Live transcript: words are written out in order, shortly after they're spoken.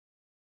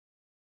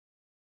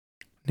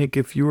Nick,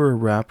 if you were a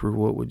rapper,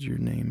 what would your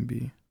name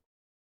be?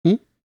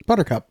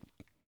 Buttercup.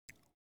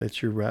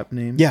 That's your rap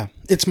name? Yeah,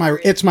 it's my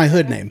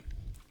hood name.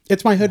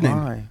 It's my hood name.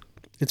 Why?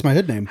 It's my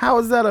hood name. How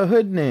is that a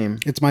hood name?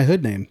 It's my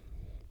hood name.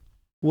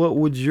 What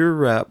would your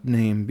rap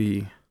name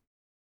be?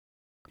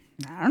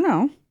 I don't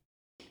know.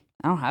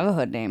 I don't have a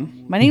hood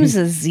name. My name is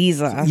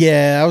Aziza.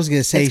 Yeah, I was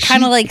gonna say It's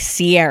kind of like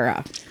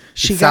Sierra.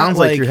 She It sounds got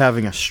like you're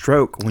having a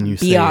stroke when you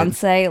say it.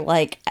 Beyonce,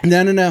 like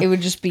no. it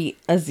would just be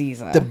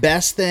Aziza. The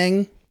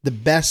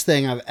best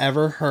thing I've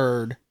ever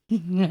heard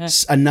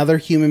another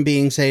human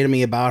being say to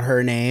me about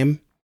her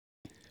name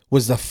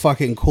was the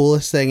fucking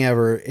coolest thing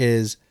ever.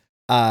 Is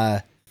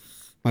my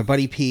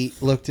buddy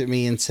Pete looked at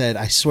me and said,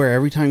 "I swear,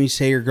 every time you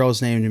say your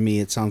girl's name to me,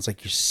 it sounds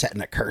like you're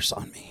setting a curse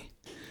on me."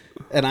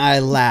 And I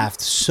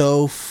laughed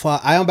so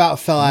I about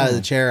fell out of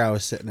the chair I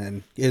was sitting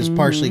in. It was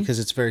partially because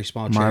it's a very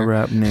small chair. My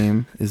rap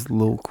name is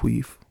Lil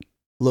Queef.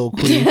 Lil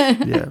Queen.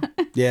 Yeah.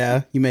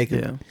 Yeah, you make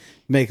them,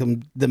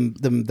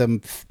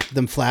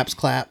 them flaps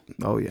clap.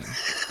 Oh yeah.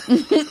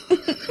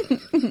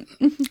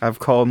 I've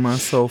called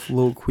myself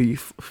Lil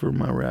Queef for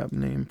my rap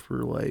name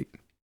for like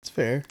It's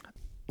fair.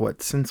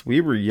 since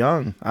we were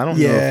young. I don't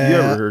know if you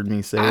ever heard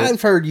me say it.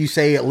 I've heard you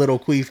say it, Little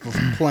Queef,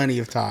 plenty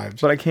of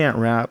times. But I can't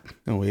rap.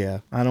 Oh yeah,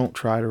 I don't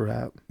try to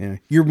rap. yeah.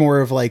 You're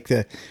more of like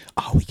the.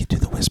 Oh, we could do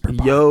the whisper.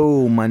 Part.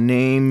 Yo, my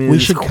name is We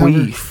should cover-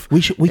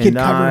 Queef. we could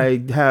cover.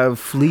 I have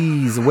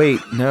fleas. Wait,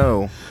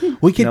 no.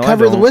 We could No, I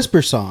cover the don't.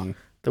 whisper song.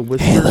 The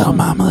whisper. Hey, little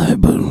mama.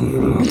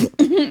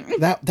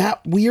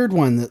 that weird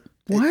one that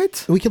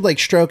What? we could like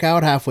stroke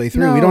out halfway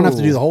through. We don't have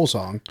to do the whole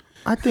song.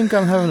 I think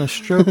I'm having a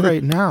stroke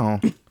right now.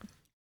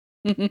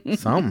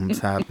 Something's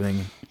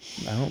happening.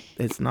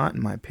 It's not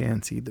in my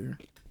pants either.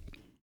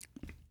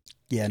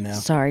 Yeah, no.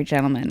 Sorry,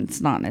 gentlemen,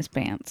 it's not in his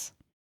pants.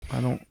 I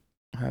don't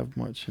have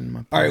much in my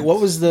pants. All right, what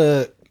was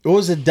the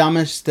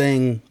dumbest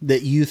thing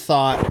that you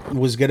thought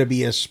was going to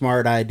be a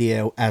smart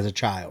idea as a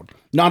child?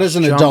 Not as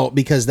an adult,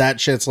 because that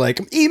shit's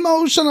like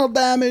emotional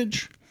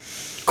damage.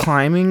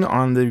 Climbing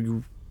on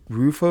the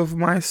roof of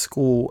my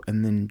school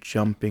and then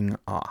jumping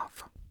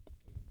off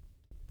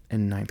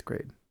in 9th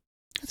grade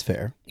That's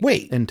fair.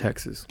 Wait. in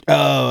Texas.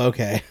 Oh,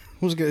 okay.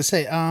 I was going to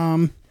say,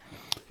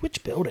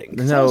 which building?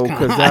 No,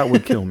 because that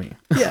would kill me.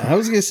 Yeah, I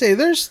was going to say,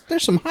 there's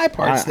some high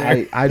parts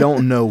there. I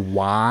don't know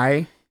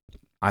why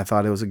I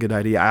thought it was a good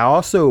idea.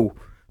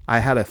 I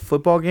had a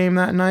football game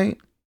that night,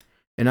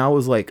 and I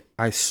was like,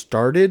 I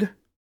started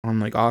on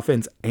like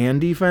offense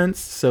and defense,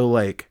 so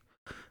like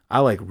I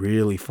like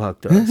really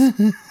fucked us.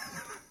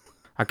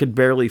 I could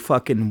barely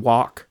fucking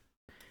walk.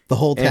 The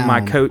whole town. And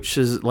my coach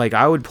is like,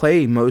 I would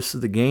play most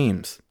of the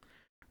games,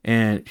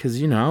 and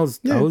because I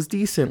was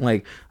decent.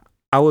 Like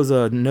I was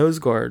a nose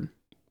guard,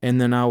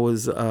 and then I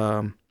was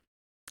a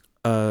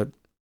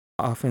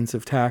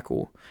offensive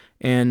tackle.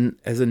 And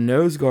as a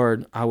nose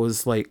guard, I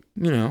was like,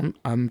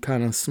 I'm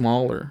kind of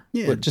smaller,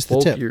 but just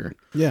bulkier. the tip.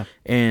 Yeah.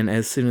 And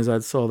as soon as I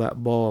saw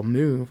that ball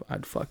move,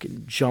 I'd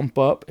fucking jump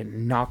up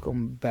and knock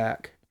them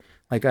back.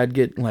 Like I'd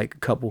get like a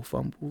couple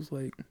fumbles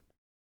like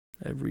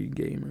every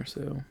game or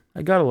so.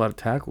 I got a lot of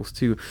tackles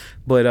too,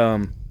 but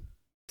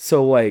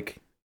so like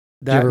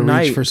that Did you ever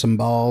night reach for some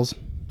balls?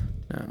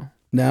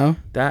 No.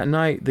 That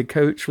night, the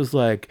coach was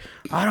like,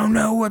 I don't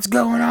know what's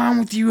going on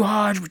with you,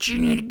 Hodge, but you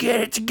need to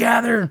get it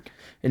together.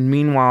 And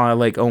meanwhile, I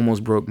like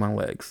almost broke my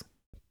legs.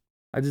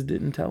 I just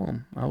didn't tell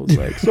him. I was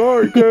like,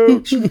 sorry,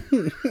 coach.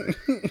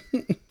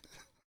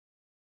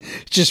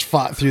 Just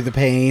fought through the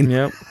pain.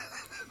 Yep.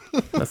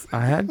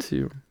 I had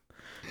to.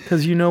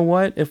 Because you know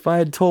what? If I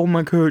had told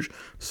my coach,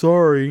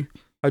 sorry,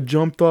 I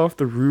jumped off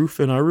the roof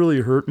and I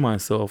really hurt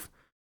myself,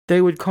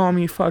 they would call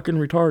me fucking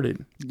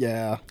retarded.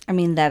 Yeah. I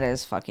mean, that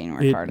is fucking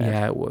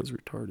retarded. It was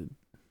retarded.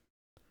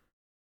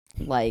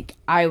 Like,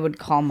 I would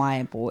call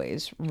my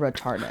boys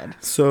retarded.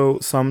 So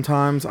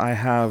sometimes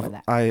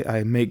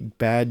I make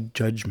bad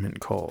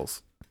judgment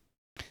calls.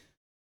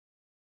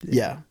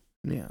 Yeah.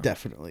 Yeah.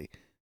 Definitely.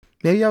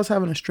 Maybe I was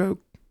having a stroke.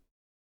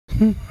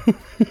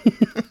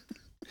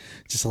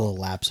 Just a little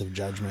lapse of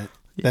judgment.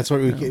 That's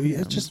what we get.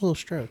 It's just a little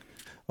stroke.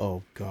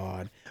 Oh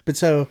God. But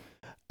so,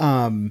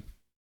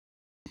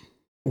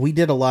 we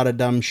did a lot of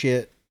dumb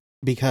shit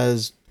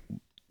because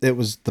it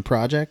was the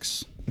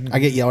projects. I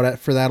get yelled at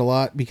for that a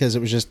lot because it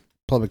was just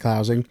public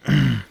housing.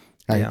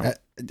 Yeah.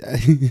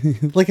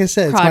 Like I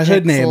said, it's my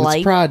hood name.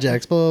 It's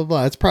projects, blah, blah,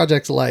 blah. It's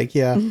projects like,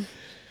 yeah.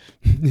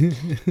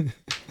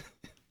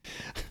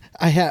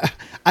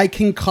 I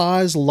can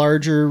cause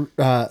larger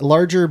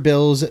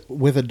bills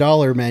with a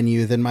dollar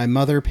menu than my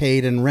mother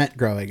paid in rent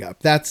growing up.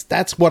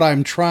 That's what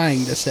I'm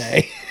trying to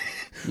say.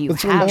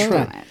 That's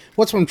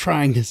what I'm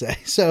trying to say.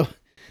 So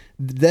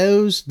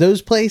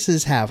those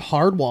places have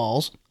hard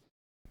walls.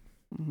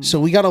 Mm-hmm. So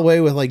we got away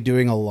with like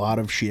doing a lot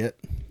of shit.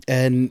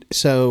 And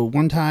so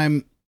one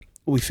time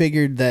we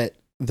figured that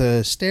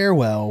the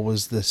stairwell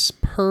was this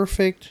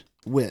perfect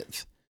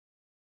width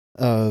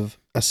of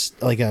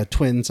a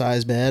twin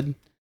size bed.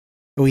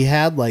 We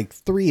had like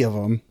 3 of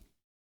them.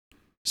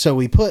 So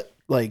we put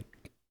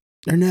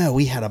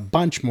we had a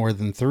bunch more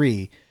than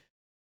 3.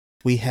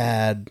 We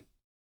had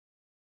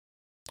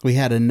We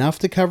had enough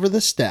to cover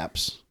the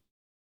steps.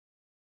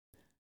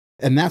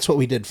 And that's what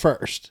we did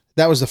first.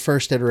 That was the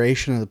first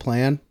iteration of the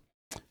plan,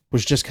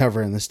 was just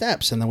covering the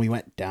steps. And then we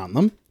went down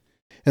them.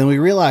 And we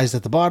realized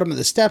at the bottom of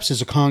the steps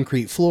is a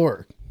concrete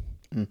floor.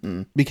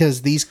 Mm-hmm.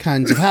 Because these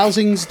kinds of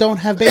housings don't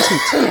have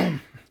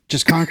basements.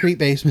 Just concrete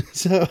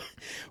basements. So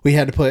we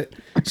had to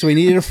so we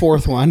needed a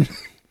fourth one.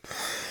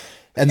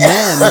 And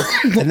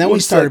then we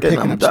started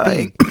picking up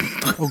speed.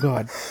 Oh,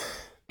 God.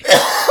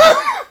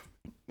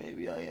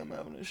 Maybe I am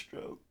having a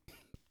stroke.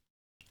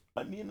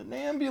 I need an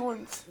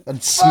ambulance.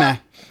 I'd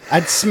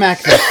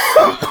smack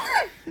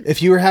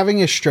if you were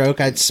having a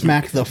stroke, I'd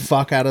smack the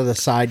fuck out of the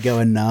side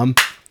going numb.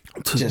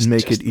 Just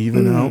make it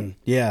even out.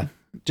 Yeah.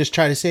 Just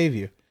try to save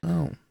you.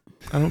 Oh,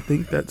 I don't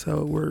think that's how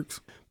it works.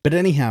 But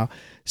anyhow,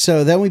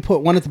 so then we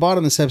put one at the bottom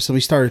of the steps and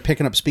we started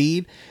picking up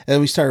speed. And then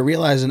we started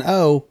realizing,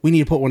 we need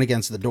to put one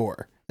against the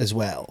door as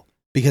well.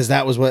 Because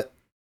that was what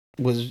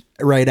was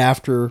right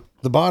after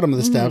the bottom of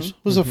the steps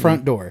was a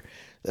front door.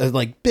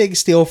 Like big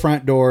steel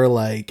front door,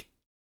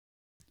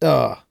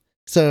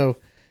 so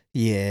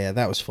yeah,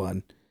 that was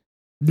fun.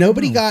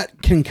 Nobody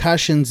got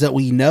concussions that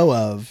we know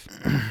of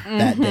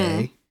that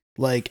day.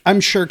 Like, I'm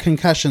sure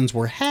concussions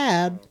were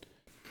had.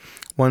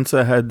 Once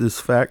I had this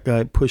fat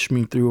guy push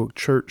me through a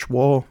church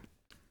wall.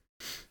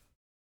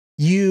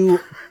 You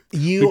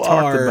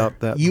talked about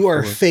that are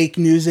before. fake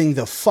newsing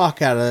the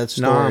fuck out of that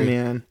story. Nah,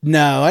 man.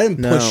 No, I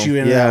didn't push you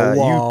into that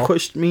wall. You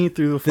pushed me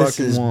through the This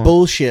fucking is wall.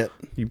 bullshit.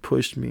 You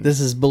pushed me. This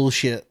is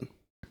bullshit.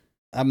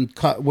 I'm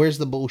caught. Where's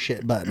the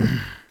bullshit button?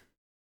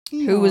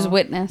 Who was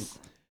witness?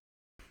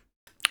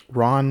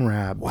 Ron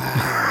Rabb.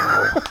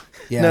 Wow.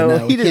 Yeah, no,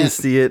 he we didn't can't-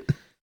 see it.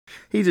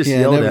 He just Yeah,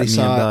 yelled at nobody me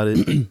saw about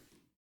it.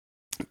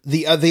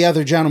 The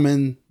other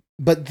gentleman,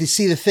 but the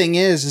thing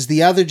is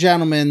the other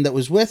gentleman that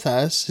was with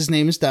us, his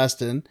name is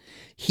Dustin.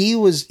 He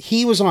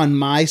was on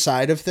my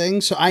side of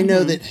things, so I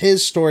know that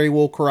his story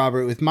will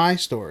corroborate with my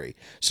story.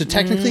 So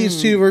technically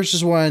it's 2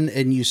 versus 1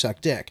 and you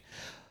suck dick.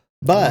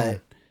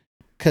 But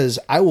because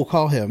I will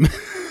call him.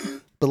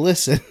 But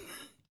listen,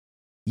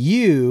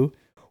 you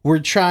were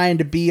trying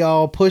to be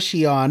all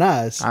pushy on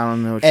us. I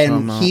don't know what you're talking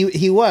And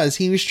about.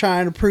 he was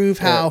trying to prove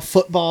how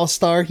football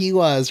star he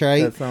was,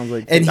 right? That sounds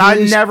like... And I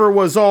never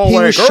was all he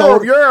like, was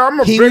shoulder- yeah, I'm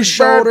a he big was bad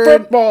shouldered,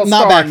 football not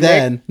star, back Nick."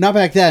 then, not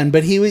back then,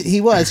 but he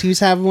was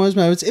having one of those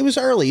moments. It was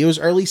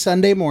early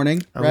Sunday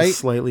morning, I right? was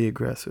slightly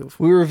aggressive.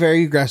 We were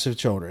very aggressive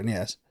children.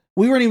 Yes,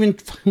 we weren't even.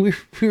 We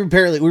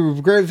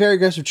were very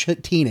aggressive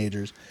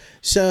teenagers.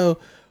 So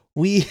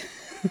we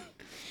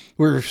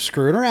were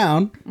screwing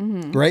around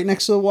right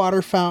next to the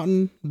water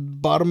fountain,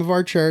 bottom of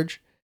our church.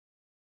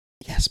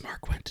 Yes,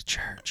 Mark went to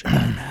church.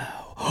 Oh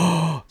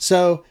no!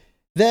 So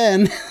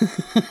then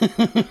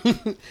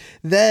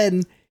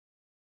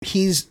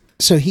he's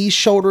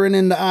shouldering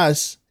into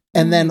us,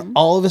 and then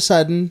all of a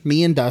sudden,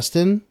 me and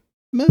Dustin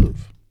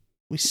move.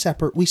 We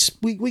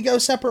go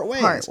separate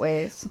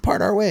ways.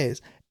 Part our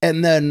ways.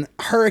 And then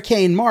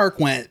Hurricane Mark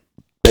went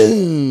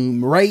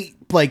boom, right,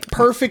 like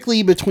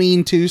perfectly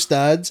between 2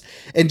 studs,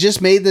 and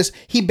just made this.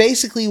 He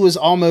basically was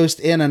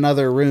almost in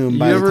another room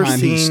by the time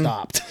he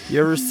stopped.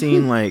 You ever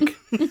seen like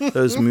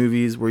those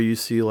movies where you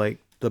see like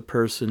the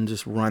person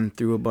just run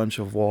through a bunch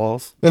of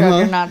walls?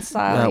 Juggernaut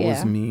style. That yeah.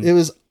 was me. It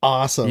was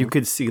awesome. You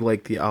could see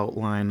like the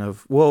outline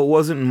of. Well, it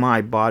wasn't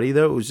my body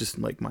though. It was just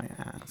like my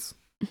ass.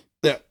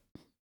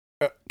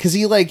 because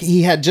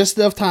he had just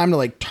enough time to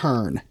like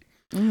turn.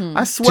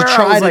 I swear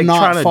try I was to like not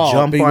trying to fall,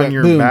 jump but you on went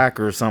your boom. back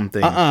or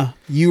something.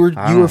 You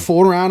were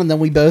fooling around, and then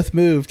we both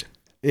moved.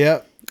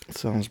 Yep.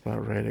 Sounds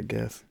about right, I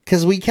guess.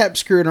 Because we kept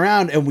screwing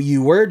around, and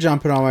you were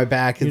jumping on my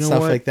back and You know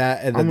stuff what? like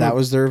that, and then that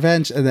was the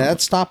revenge, and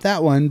that stopped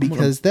that one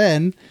because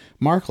then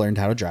Mark learned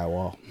how to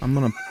drywall. I'm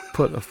gonna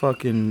put a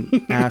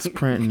fucking ass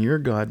print in your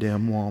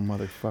goddamn wall,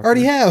 motherfucker.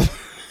 Already have.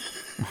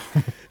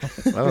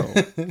 Oh.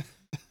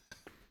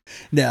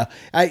 No,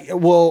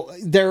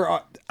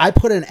 I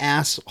put an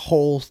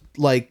asshole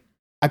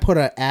I put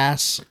an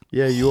ass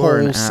Yeah, you are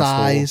an hole asshole.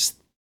 sized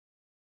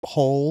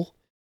hole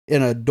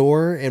in a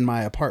door in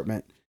my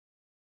apartment.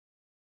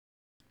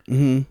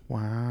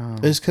 Wow.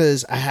 It's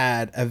because I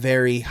had a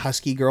very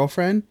husky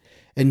girlfriend,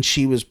 and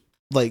she was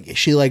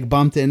she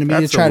bumped into me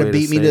That's to try a to way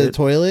beat to me say to the it.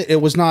 toilet.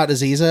 It was not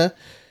Aziza.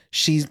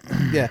 She's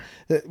yeah.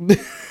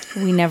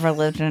 We never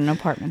lived in an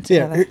apartment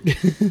together.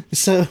 Yeah.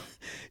 So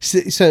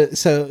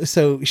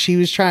she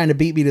was trying to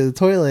beat me to the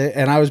toilet,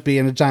 and I was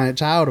being a giant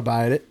child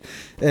about it,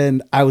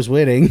 and I was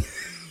winning.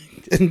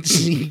 And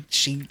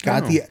she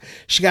got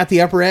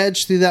the upper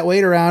edge through that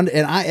weight around,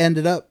 and I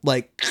ended up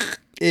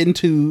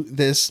into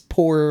this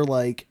poor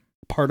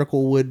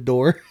particle wood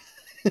door.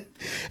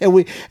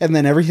 and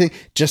then everything,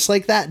 just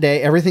like that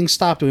day, everything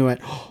stopped, and we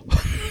went,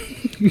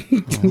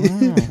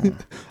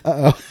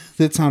 uh-oh,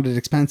 that sounded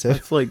expensive.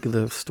 That's like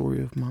the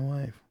story of my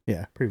life.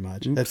 Yeah, pretty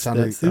much. Oops, that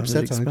sounded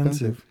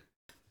expensive.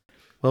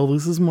 Well,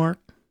 this is Mark.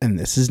 And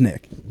this is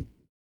Nick.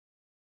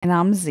 And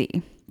I'm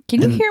Z.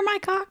 Can you hear my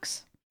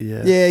cocks?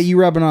 Yes. Yeah, you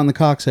rubbing on the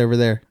cocks over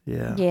there.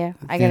 Yeah. Yeah,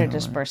 I gotta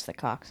disperse the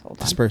cocks. Hold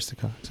on. Disperse the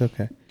cocks.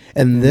 Okay.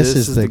 And this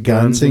is the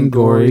Guns and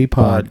Gory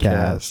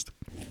podcast.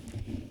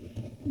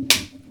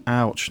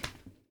 Ouch.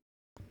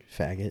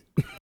 Faggot.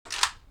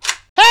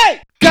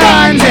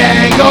 Guns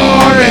and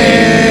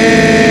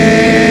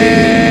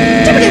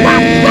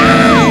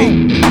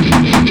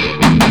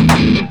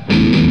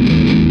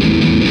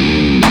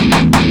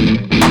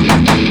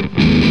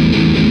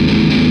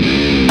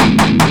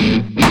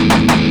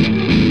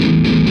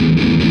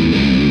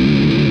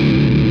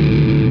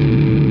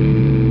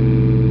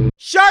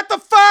Shut the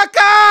fuck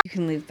up! You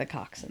can leave the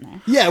cocks in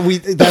there. Yeah,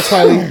 that's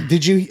why we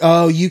did you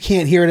oh, you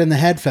can't hear it in the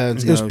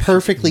headphones. It was No, she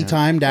perfectly can't.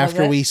 timed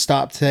after it? we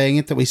stopped saying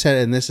it that we said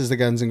it, and this is the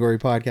Guns and Gory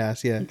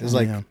podcast. Yeah. It was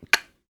like Yeah.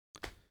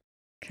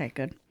 Okay,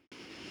 good.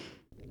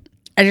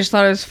 I just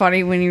thought it was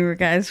funny when you were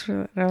guys.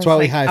 That's why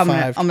we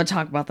high-fived. I'm gonna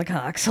talk about the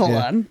cocks. Hold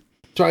Yeah. on.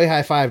 Charlie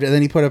high-fived, and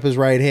then he put up his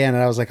right hand,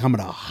 and I was like, I'm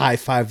gonna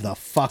high-five the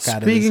fuck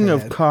out of his Speaking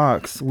of head.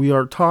 cocks, we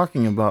are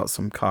talking about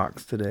some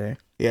cocks today.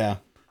 Yeah.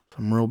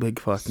 Some real big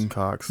fucking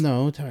cocks.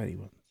 No, tiny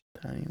ones.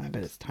 Tiny I ones.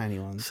 bet it's tiny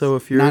ones. So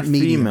if you're Not a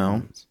medium female,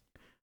 ones.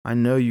 I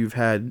know you've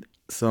had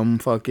some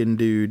fucking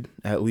dude,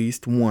 at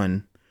least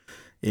one,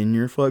 in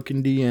your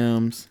fucking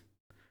DMs.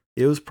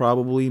 It was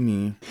probably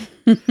me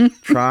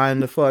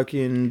trying to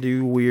fucking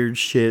do weird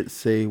shit,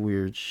 say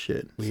weird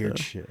shit. Weird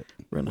So shit.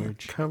 we're gonna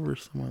weird shit. cover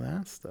some of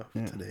that stuff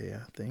Yeah. today,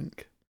 I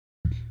think.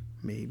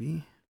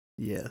 Maybe.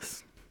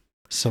 Yes.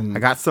 Some I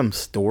got some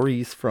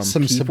stories from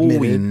Some people we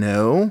submitted.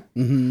 know.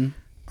 Mm-hmm.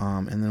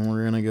 And then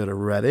we're gonna go to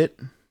Reddit.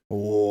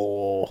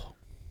 Oh,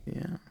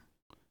 Yeah.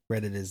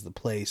 Reddit is the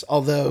place.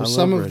 Although I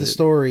some love of the Reddit.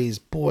 stories,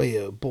 boy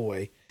oh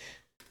boy.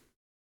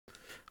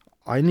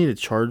 I need a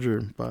charger,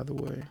 by the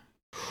way.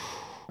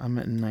 I'm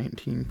at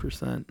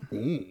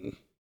 19%.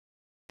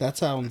 That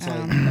sounds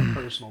like a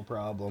personal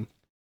problem.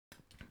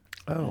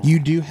 Oh. You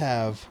do you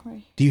have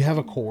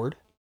a cord?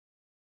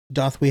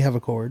 Doth we have a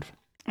cord?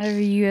 I have a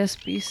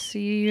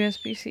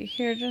USB-C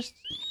here. Just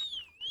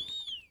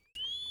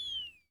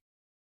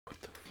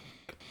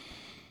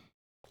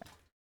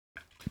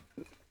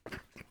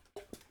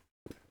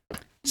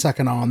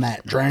Sucking on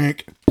that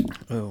drink.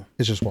 Oh.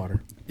 It's just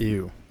water.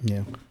 Ew.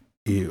 Yeah.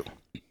 Ew.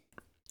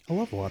 I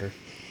love water.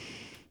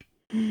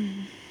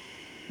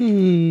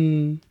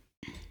 Mm-hmm.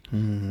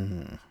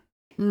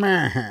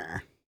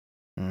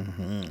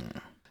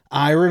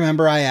 I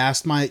remember I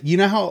asked you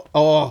know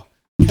how,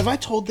 have I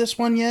told this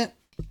one yet?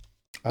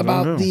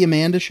 About the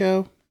Amanda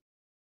show?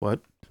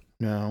 What?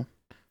 No.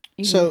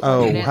 you So- can plug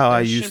Oh, it in. how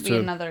I There used should be to-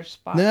 another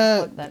spot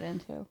No. to plug that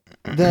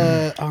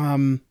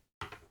into.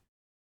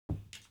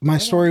 My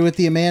story with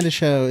the Amanda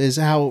show is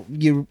how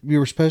you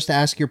were supposed to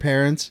ask your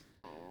parents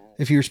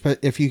if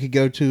you could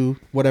go to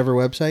whatever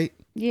website.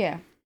 Yeah.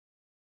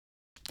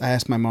 I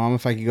asked my mom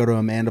if I could go to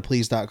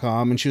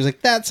amandaplease.com, and she was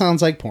like, that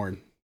sounds like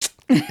porn.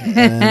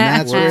 And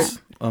that's where What's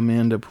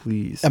Amanda,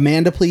 please?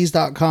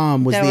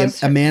 amandaplease.com was That the was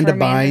for Amanda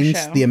Amanda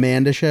Bynes, show. the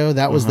Amanda show.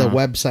 That was the Uh-huh.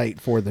 website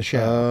for the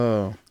show.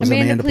 Oh. Was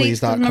Amanda, please.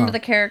 'Cause amandaplease.com. Remember the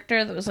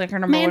character that was like her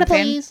number Amanda, one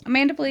fan? please.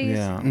 Amanda, please.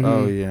 Yeah. Mhm.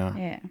 Oh, yeah.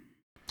 Yeah.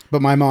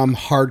 But my mom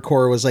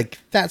hardcore was like,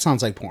 that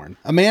sounds like porn.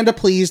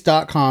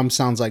 Amandaplease.com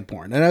sounds like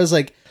porn. And I was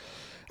like,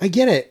 I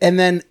get it. And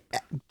then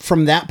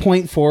from that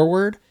point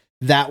forward,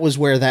 that was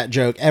where that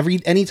joke,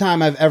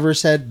 anytime I've ever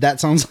said that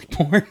sounds like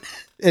porn,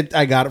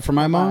 I got it from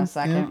my Hold mom. on a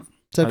second. Yeah,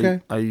 it's okay.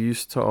 I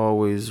used to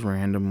always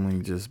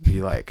randomly just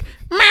be like,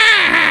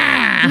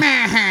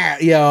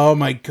 Yeah, oh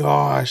my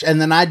gosh.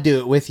 And then I'd do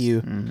it with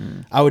you.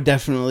 mhm. I would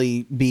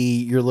definitely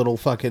be your little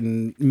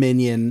fucking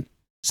minion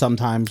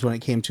sometimes when it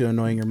came to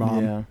annoying your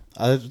mom. Yeah.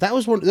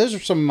 Those are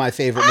some of my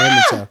favorite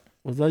moments though.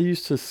 Was I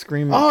used to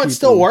scream at Oh, it people.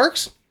 still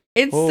works?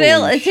 It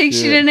Holy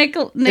takes you to shit.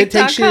 nick.com. It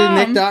takes you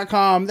to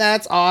nick.com.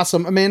 That's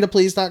awesome.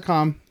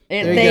 AmandaPlease.com.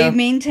 There you They go.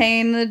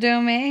 maintain the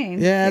domain.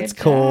 Yeah, Good it's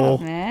cool.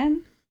 job,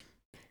 man.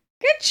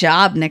 Good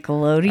job, I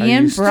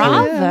Nickelodeon. used to-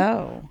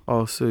 Bravo.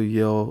 Also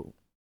yell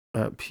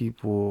at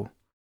people.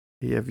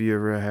 Have you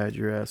ever had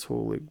your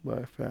asshole licked by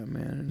a fat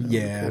man in a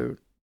Yeah. overcoat?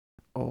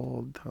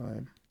 All the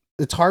time.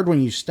 It's hard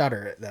when you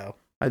stutter it though.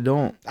 I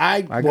don't. I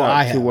I well,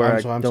 got to where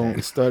that's what I I'm don't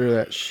saying. stutter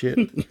that shit.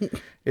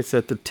 It's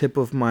at the tip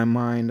of my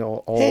mind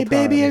all Hey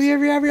baby, times. have you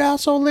ever had your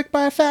asshole licked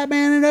by a fat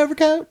man in an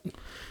overcoat?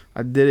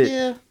 I did it.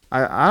 Yeah. I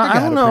got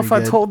don't it know if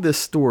pretty I good. told this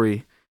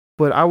story,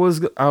 but I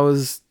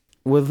was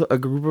with a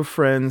group of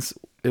friends.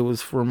 It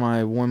was for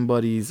my one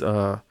buddy's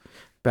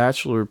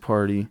bachelor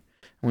party,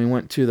 and we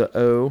went to the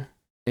O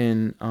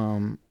in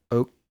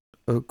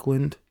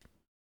Oakland,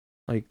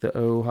 like the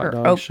O hot Or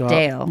dog shop.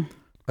 Oakdale.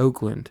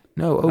 Oakland,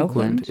 no Oakland.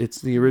 Oakland? It's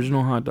the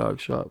original hot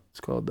dog shop. It's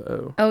called the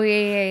O. Oh,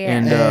 yeah.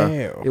 And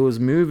Ew. it was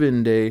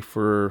move-in day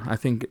for, I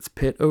think it's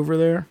Pitt over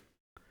there.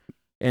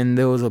 And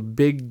there was a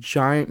big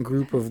giant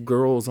group of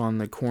girls on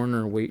the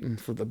corner waiting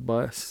for the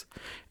bus.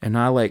 And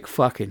I like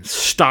fucking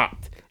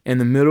stopped in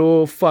the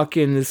middle of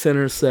fucking this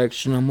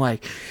intersection. I'm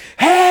like,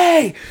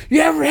 hey,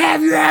 you ever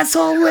have your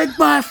asshole licked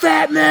by a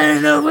fat man in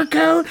an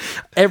overcoat?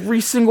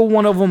 Every single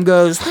one of them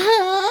goes,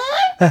 oh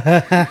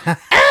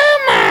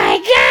my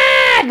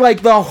God.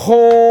 Like the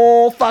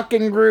whole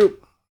fucking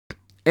group.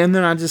 And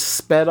then I just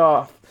sped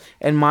off.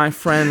 And my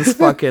friends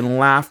fucking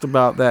laughed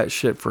about that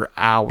shit for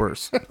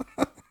hours.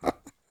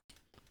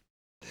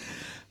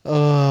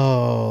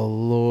 Oh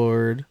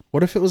Lord.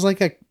 What if it was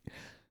like a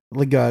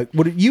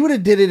you would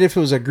have did it if it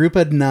was a group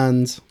of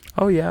nuns?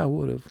 Oh yeah, I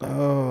would have.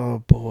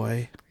 Oh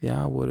boy.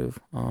 Yeah, I would have.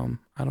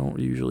 I don't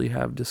usually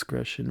have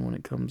discretion when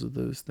it comes to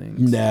those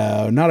things.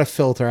 No, not a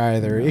filter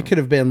either. No. It could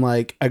have been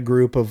like a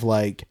group of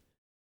like,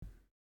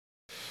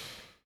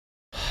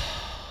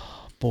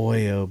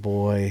 boy, oh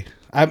boy.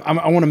 I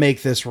want to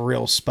make this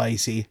real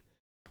spicy.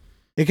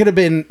 It could have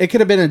been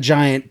a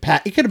giant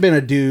it could have been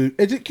a dude.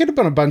 It could have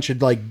been a bunch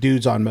of like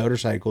dudes on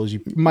motorcycles.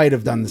 You might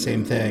have done the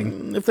same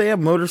thing. If they have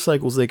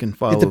motorcycles, they can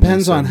follow. It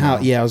depends me, so on how.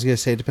 no. Yeah, I was gonna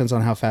say it depends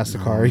on how fast the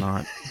No, car. I'm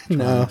not trying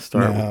No, to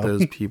start no. with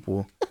those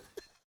people.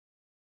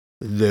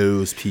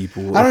 Those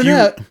people. I don't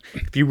know.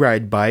 If you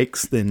ride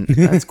bikes, then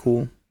that's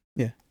cool.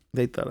 Yeah.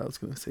 They thought I was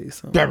gonna say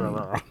something.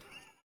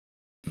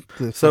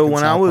 The So fucking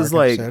when I South was Park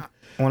like, episode.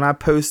 when I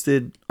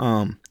posted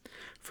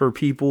for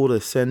people to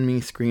send me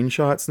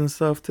screenshots and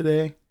stuff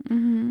today,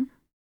 Mm-hmm.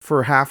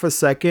 for half a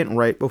second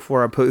right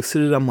before I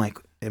posted it, I'm like,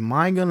 am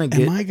I gonna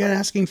get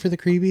asking for the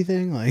creepy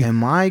thing? Like,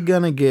 am I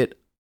gonna get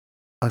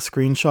a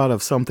screenshot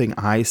of something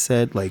I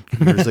said like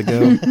years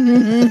ago?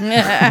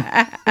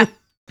 I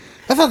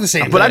thought the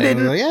same. But I thing.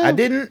 didn't. Like, yeah. I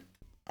didn't.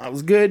 I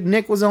was good.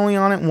 Nick was only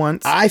on it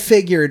once. I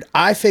figured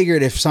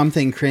if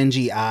something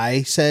cringy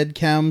I said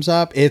comes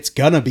up, it's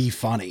gonna be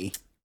funny.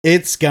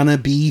 It's gonna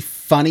be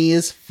funny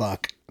as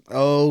fuck.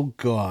 Oh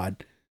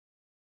god.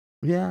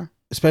 Yeah.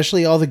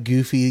 Especially all the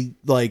goofy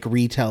like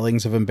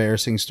retellings of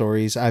embarrassing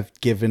stories I've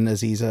given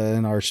Aziza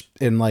in our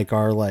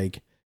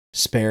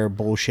spare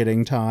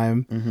bullshitting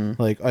time.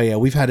 Mm-hmm. Like, oh yeah,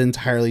 we've had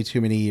entirely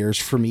too many years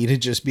for me to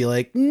just be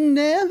like,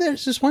 nah,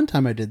 there's just one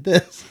time I did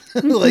this.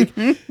 Like,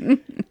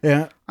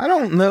 yeah. I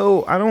don't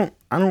know. I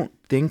don't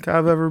think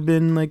I've ever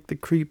been like the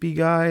creepy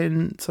guy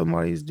in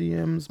somebody's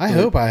DMs. I but-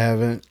 hope I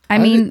haven't. I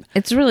mean,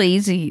 it's really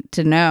easy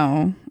to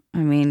know. I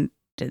mean,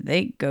 did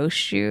they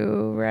ghost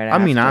you right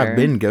after? I mean, I've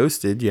been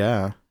ghosted.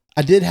 Yeah.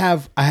 I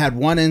had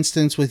one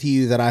instance with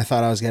you that I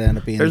thought I was going to end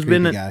up being There's the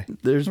creepy been guy.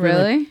 There's been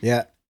Really?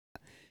 Yeah.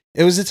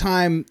 It was a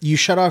time you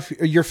shut off,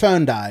 your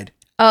phone died.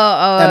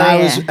 Oh,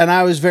 And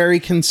I was very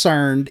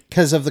concerned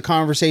because of the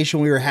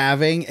conversation we were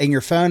having, and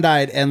your phone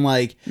died, and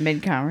like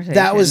mid conversation.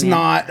 that was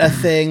not a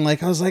thing.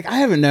 Like I was like, I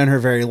haven't known her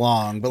very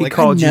long, but he like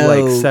called I you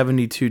know like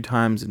 72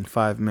 times in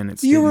 5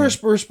 minutes. you were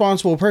didn't a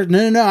responsible person.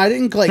 No, I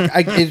didn't like.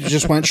 It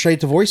just went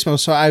straight to voicemail.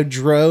 So I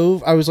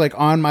drove. I was like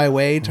on my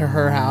way to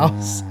her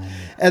house,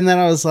 and then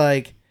I was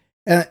like,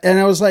 and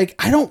I was like,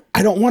 I don't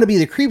want to be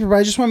the creeper, but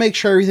I just want to make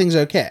sure everything's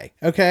okay.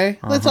 Okay,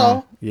 that's Uh-huh.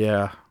 all.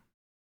 Yeah.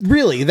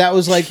 Really, that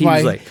was like He my.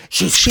 was like,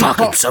 she's she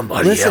fucking called-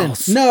 somebody Listen,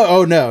 else. no,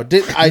 oh no,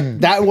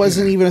 that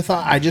wasn't even a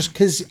thought. I just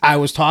because I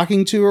was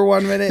talking to her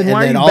one minute, Then and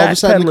why are then you all of a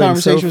sudden the backpedaling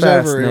conversation so was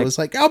fast, over. And Nick? it was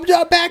like, I'm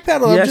not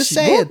backpedaling. Yeah, I'm just she-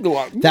 saying.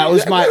 That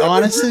was my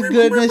honest to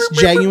goodness,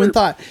 genuine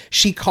thought.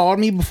 She called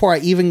me before I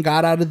even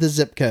got out of the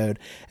zip code,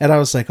 and I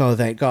was like, oh,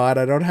 thank God,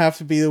 I don't have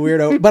to be the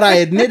weirdo. But I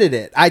admitted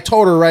it. I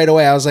told her right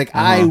away. I was like,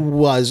 I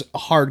was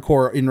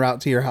hardcore en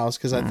route to your house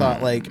because I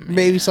thought like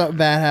maybe something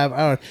bad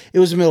happened. I don't know. It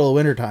was the middle of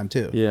winter time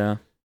too. Yeah.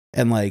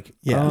 And like,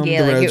 yeah,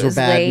 Yeah, the like roads it were was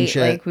bad late. and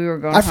shit. Like we were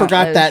going. I home.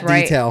 forgot It was that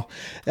right- detail.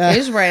 It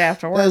was right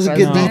after work. That was a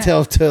wasn't good it?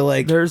 detail to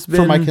like There's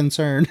for my been-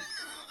 concern.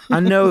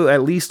 I know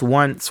at least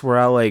once where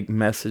I like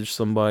messaged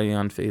somebody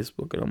on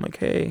Facebook and I'm like,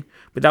 hey,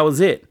 but that was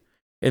it.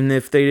 And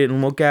if they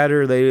didn't look at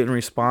her, they didn't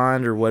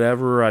respond or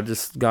whatever, I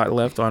just got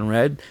left on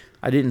red.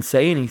 I didn't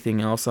say anything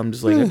else. I'm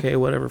just like, Yeah. okay,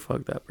 whatever,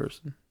 fuck that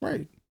person.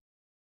 Right.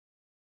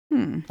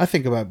 Hmm. I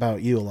think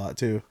about you a lot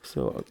too.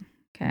 So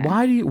Okay.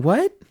 why do you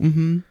what?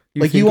 Mm-hmm.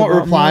 You Like you think won't about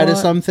me reply a to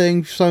lot?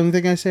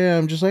 something I say.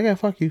 I'm just like, yeah,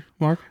 fuck you,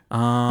 Mark.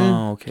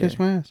 Oh, okay. Kiss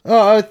my ass.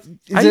 Oh,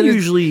 I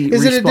usually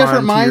is it a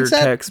different respond to your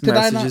mindset? text Did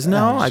I not- messages. Oh,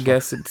 No, I fuck.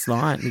 guess it's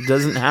not. It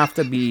doesn't have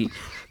to be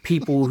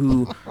people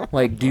who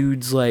like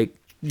dudes like,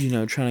 you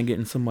know, trying to get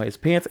in somebody's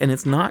pants. And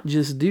it's not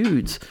just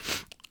dudes.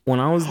 When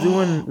I was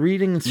doing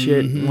reading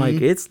shit, Mhm. like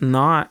it's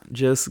not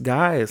just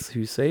guys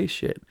who say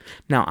shit.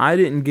 Now, I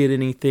didn't get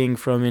anything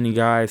from any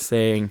guy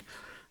saying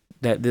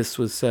that this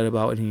was said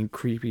about any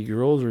creepy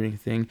girls or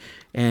anything.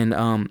 And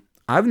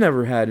I've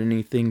never had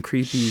anything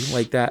creepy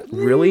like that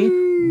really.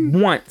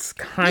 Once,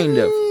 kind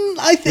of.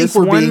 I think This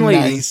we're one being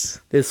lady- nice.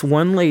 This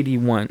one lady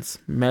once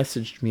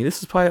messaged me. This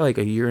is probably like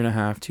a year and a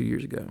half, 2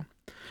 years ago.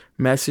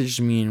 Messaged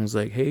me and was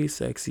like, hey,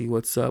 sexy,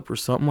 what's up? Or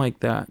something like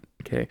that.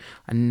 Okay.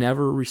 I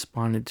never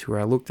responded to her.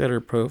 I looked at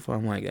her profile.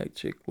 I'm like, that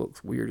chick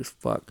looks weird as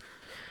fuck.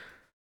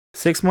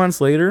 6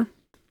 months later,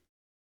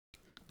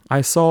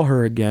 I saw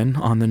her again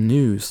on the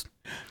news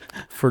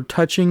for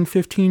touching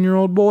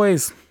 15-year-old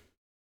boys.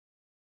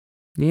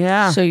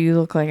 Yeah. So you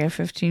look like a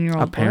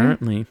 15-year-old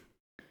Apparently.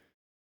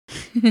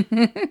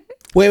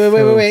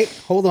 Wait.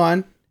 Hold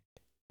on.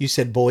 You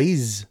said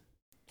boys.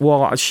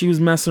 Well, she was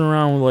messing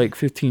around with like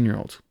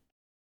 15-year-olds.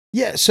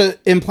 Yeah, so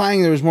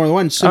implying there was more than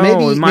one. So Oh,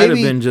 maybe it might have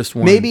maybe, been just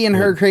one. maybe in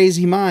her But-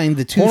 crazy mind,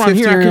 the two Hold on,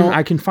 here 50-year-old.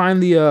 I can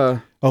find the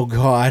Oh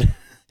God.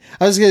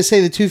 I was gonna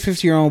say the two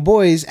 50-year-old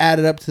boys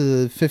added up to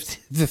the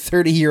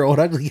 30-year-old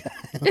ugly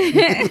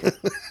guy.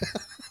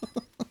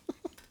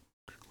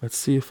 let's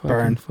see if I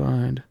Burn. can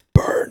find.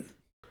 Burn.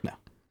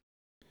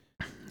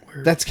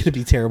 That's gonna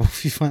be terrible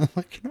if you find the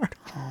fucking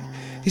article.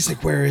 He's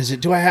like, where is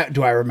it? Do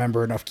I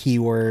remember enough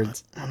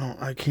keywords?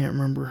 I can't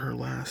remember her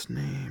last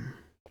name.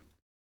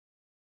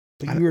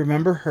 But you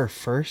remember her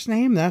first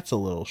name? That's a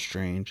little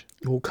strange.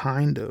 Well,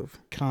 kind of.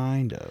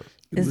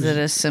 Is it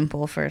a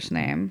simple first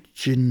name?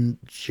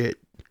 Jinjit.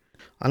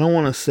 I don't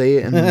want to say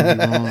it and then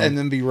be wrong. And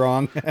then be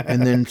wrong.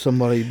 And then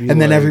somebody be and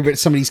like, then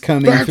somebody's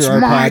coming through our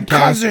my podcast.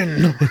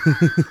 cousin.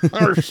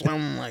 Or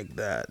something like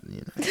that.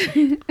 You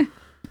know.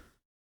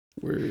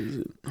 Where is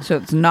it? So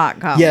it's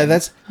not common. Yeah,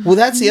 that's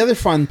the other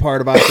fun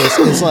part about this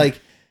is like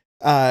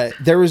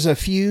there was a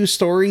few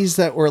stories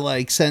that were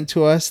like sent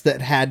to us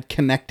that had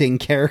connecting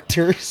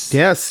characters.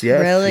 Yes.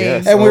 Really?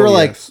 Yes. And we were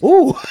like,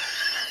 ooh.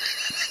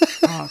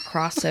 Oh,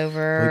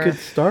 crossover. We could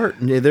start.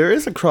 Yeah, there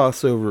is a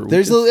crossover.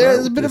 There's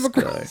a bit of a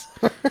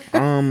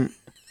crossover.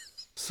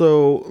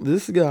 So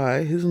this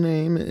guy, his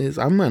name is,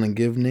 I'm going to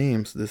give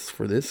names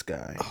for this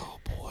guy. Oh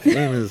boy. His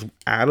name is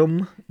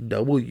Adam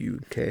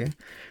W. Okay.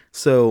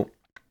 So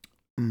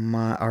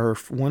our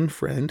one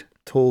friend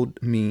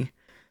told me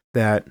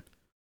that,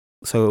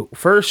 so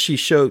first she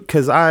showed,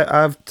 cause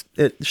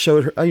it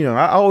showed her, you know,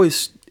 I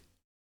always,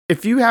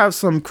 if you have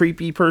some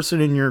creepy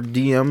person in your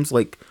DMs,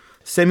 like,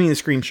 send me the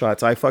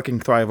screenshots. I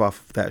fucking thrive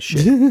off of that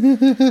shit.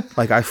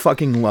 Like, I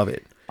fucking love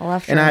it. I'll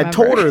have to And I remember.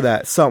 told her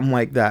that, something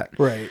like that.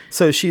 Right.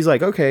 So she's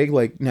like, okay,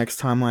 like, next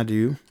time I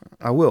do,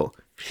 I will.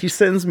 She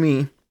sends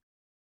me,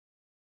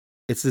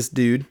 it's this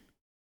dude,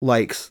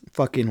 likes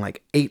fucking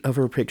like 8 of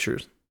her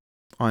pictures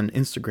on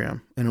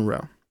Instagram in a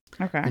row.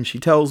 Okay. And she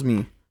tells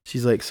me,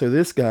 she's like, so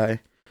this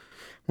guy,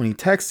 when he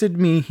texted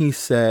me, he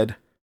said,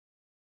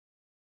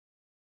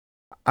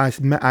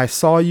 I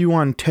saw you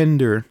on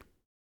Tinder.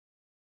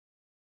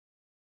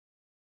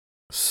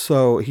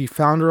 So he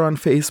found her on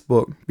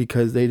Facebook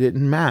because they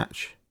didn't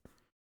match.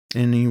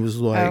 And he was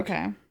like,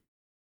 okay.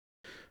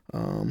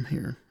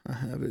 Here, I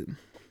have it.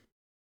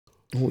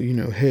 Well, you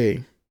know,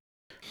 hey.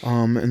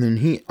 And then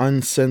he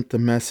unsent the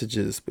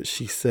messages, but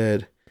she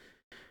said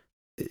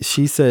it's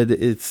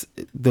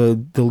the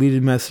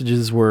deleted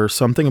messages were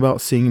something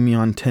about seeing me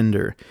on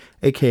Tinder,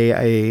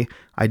 aka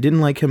I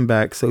didn't like him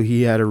back, so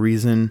he had to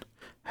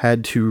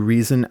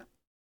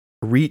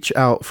reach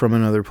out from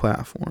another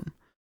platform.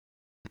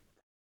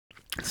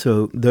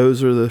 So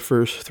those are the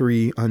first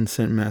 3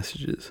 unsent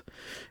messages.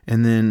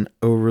 And then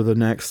over the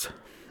next,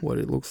 what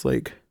it looks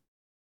like,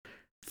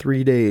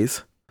 3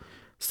 days,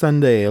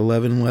 Sunday,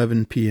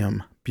 11:11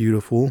 p.m.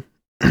 Beautiful.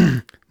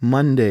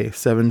 Monday,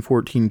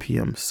 7:14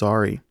 p.m.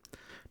 Sorry.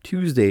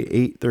 Tuesday,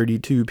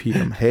 8:32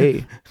 p.m.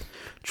 Hey.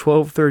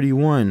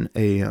 12:31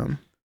 a.m.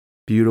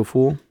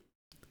 Beautiful.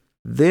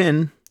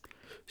 Then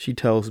she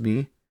tells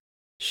me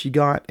she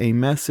got a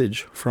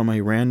message from a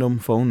random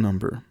phone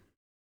number.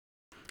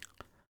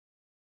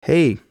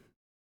 Hey.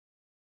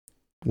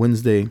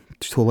 Wednesday,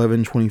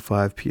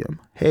 11:25 p.m.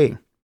 Hey.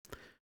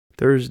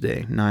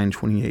 Thursday,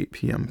 9:28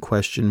 p.m.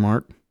 Question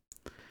mark.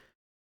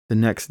 The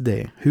next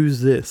day,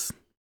 who's this?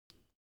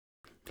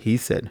 He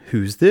said,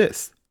 who's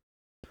this?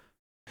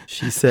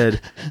 She said,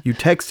 you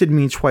texted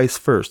me twice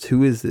first.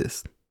 Who is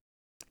this?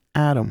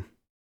 Adam.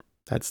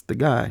 That's the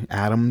guy,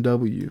 Adam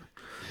W.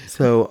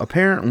 So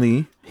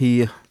apparently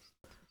he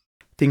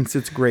thinks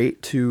it's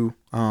great to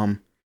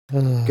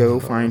go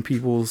find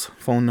people's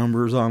phone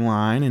numbers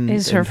online and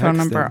Is her and phone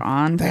text number them.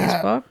 on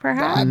Facebook,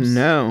 perhaps?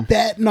 No.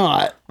 Bet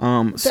not.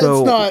 That's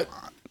So not.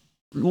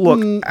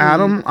 look,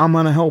 Adam, I'm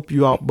gonna help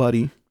you out,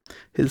 buddy.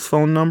 His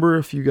phone number,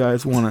 if you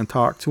guys want to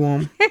talk to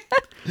him,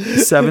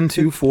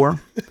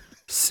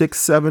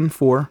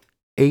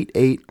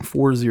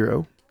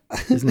 724-674-8840.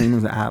 His name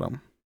is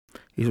Adam.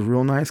 He's a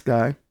real nice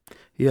guy.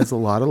 He has a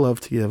lot of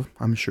love to give,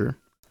 I'm sure.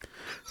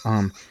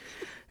 And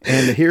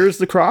here's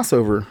the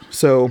crossover.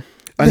 So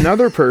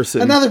another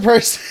person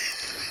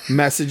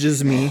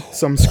messages me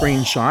some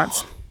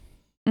screenshots.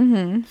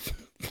 Mm-hmm.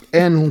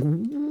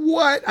 And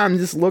what? I'm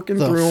just looking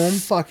through them.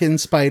 Fucking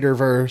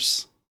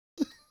Spider-Verse.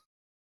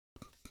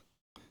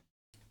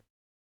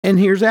 And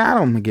here's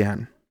Adam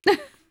again.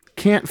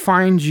 Can't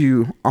find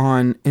you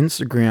on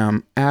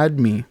Instagram. Add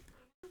me.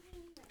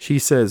 She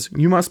says,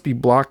 you must be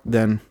blocked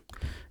then.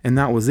 And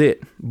that was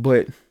it.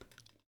 But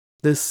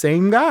this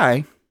same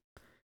guy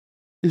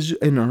is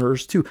in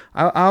hers too.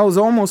 I was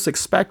almost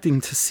expecting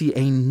to see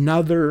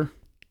another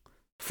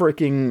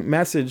freaking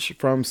message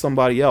from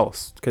somebody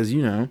else. Because,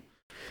 you know,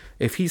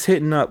 if he's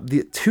hitting up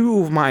the 2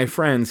 of my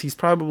friends, he's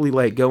probably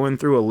like going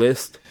through a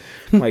list.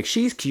 Like,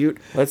 she's cute.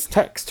 Let's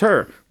text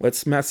her.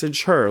 Let's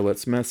message her.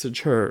 Let's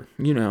message her.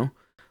 You know?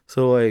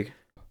 So, like,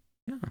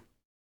 yeah.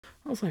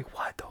 I was like,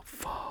 what the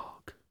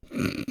fuck?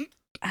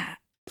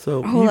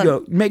 So, Hold you on.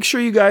 go. Make sure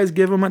you guys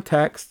give him a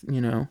text,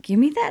 you know. Give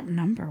me that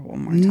number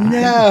one more time.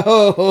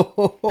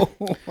 No.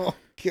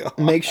 God.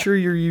 Make sure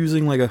you're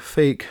using like a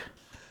fake.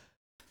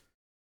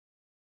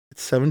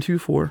 It's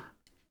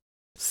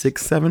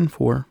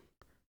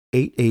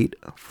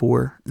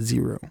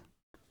 724-674-8840.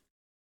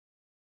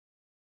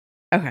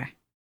 Okay,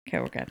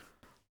 we're good.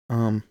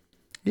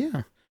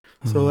 Yeah.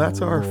 So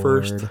that's our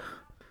first Lord.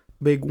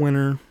 big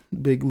winner,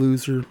 big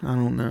loser. I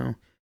don't know.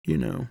 You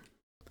know.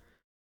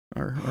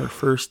 our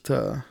first.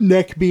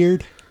 Neck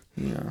beard.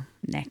 Yeah.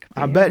 Neck.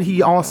 I beard. bet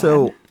he Oh my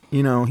also, God.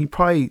 you know, he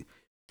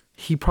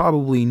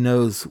probably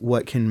knows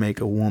what can make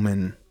a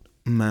woman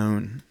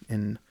moan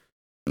and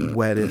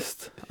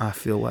wettest. I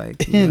feel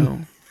like, you know,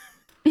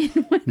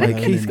 like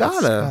he's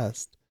got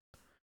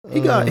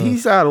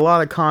he's got a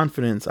lot of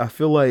confidence. I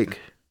feel like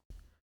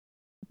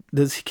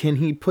can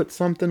he put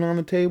something on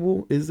the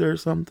table? Is there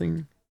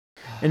something?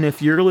 And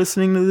if you're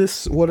listening to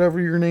this, whatever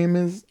your name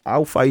is,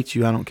 I'll fight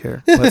you. I don't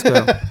care. Let's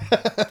go.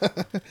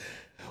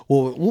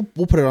 Well,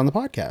 we'll put it on the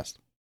podcast.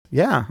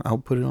 Yeah, I'll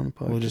put it on the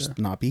podcast. We'll just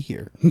not be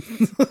here.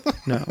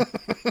 No.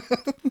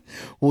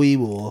 We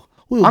will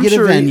I'm get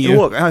sure a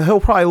venue.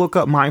 he'll probably look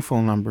up my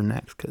phone number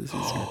next because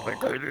he's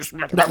like,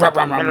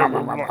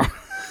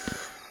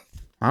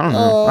 I don't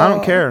know. I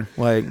don't care.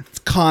 Like, It's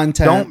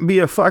content. don't be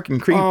a fucking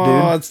creep, Oh,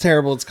 dude. it's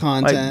terrible. It's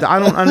Like, content. I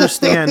don't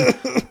understand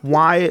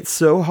why it's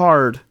so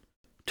hard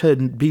to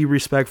be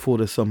respectful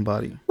to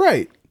somebody.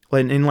 Right.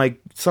 Like, and like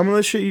some of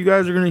the shit you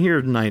guys are gonna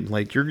hear tonight,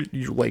 like you're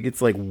like,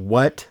 it's like,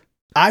 what?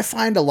 I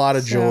find a lot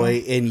of joy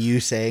in you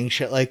saying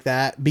shit like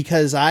that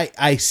because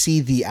I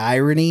see the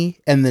irony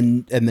and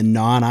the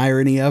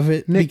non-irony of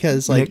it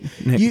because like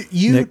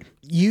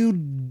you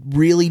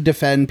really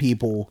defend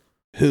people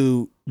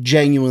who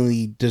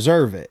genuinely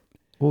deserve it.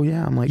 Well,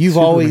 yeah, I'm like, You've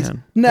Superman, always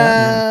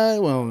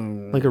Batman. well,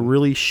 Like a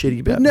really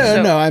shitty Batman.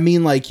 no, no. I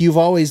mean, like you've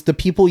always the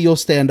people you'll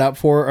stand up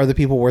for are the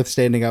people worth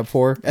standing up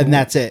for, and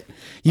that's it.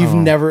 You've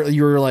never.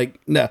 You're like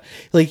no,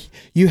 like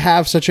you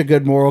have such a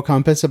good moral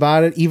compass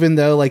about it. Even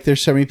though like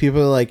there's so many people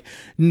who are like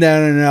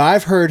no.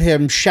 I've heard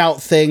him shout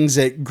things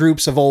at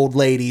groups of old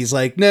ladies.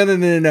 Like no.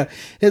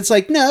 It's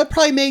like no, it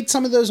probably made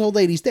some of those old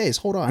ladies' days.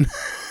 Hold on.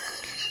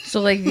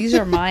 So like these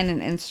are mine on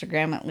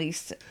Instagram at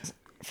least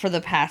for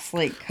the past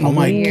like couple Oh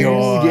my years.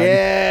 God.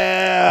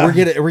 Yeah,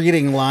 We're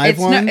getting live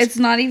ones. It's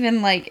not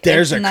even like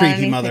There's it's a not creepy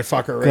anything-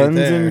 motherfucker right Guns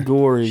there. and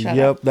Gory. Shut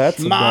Yep, up.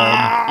 that's a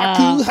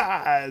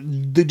bad.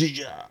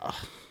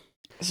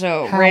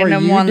 So How are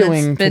random you one that's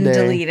doing been today?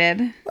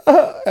 deleted.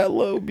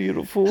 Hello,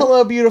 beautiful.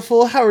 Hello,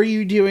 beautiful. How are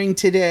you doing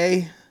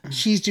today?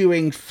 She's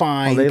doing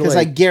fine they because I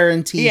like-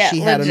 guarantee Yeah, she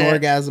had an legit.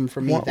 orgasm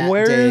from me that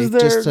Where day. is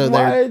their? Just so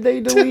why they're did they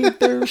delete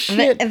their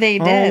shit? They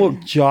Oh, did. look,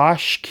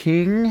 Josh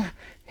King.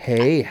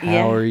 Hey, how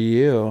Yeah. are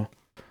you?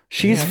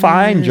 She's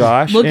fine,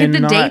 Josh. Look at and the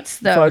not dates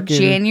though. fucking-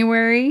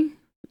 January.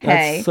 That's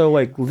Hey. so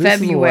like this is like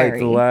February.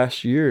 the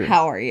last year.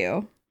 How are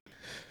you?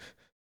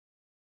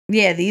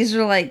 Yeah, these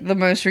are like the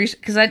most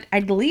recent because I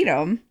delete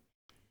them.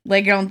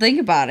 Like I don't think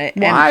about it.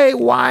 And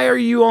Why are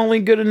you only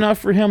good enough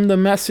for him to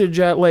message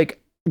at like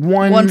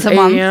 1 Once a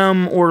month.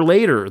 a.m. or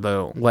later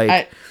though?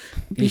 Like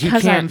he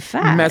because can't I'm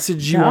fat.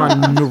 message you Duh.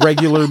 on the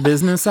regular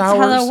business That's hours.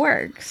 how that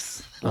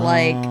works.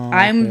 Like Oh,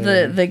 I'm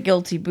okay. the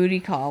guilty booty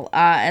call,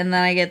 and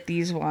then I get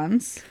these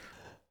ones.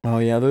 Oh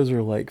yeah, those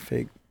are like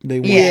fake. They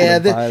want yeah.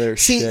 you to buy their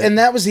See, shit. and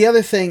that was the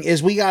other thing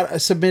is we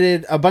got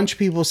submitted. A bunch of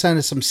people sent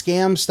us some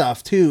scam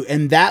stuff too,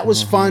 and that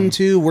was fun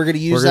too. We're gonna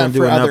use We're gonna that do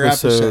for an other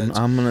episode. episodes.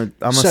 I'm gonna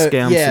So,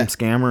 scam yeah. some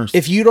scammers.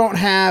 If you don't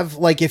have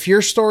like if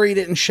your story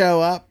didn't show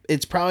up,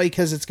 it's probably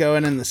because it's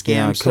going in the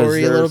scam 'cause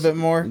story a little there's- bit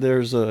more.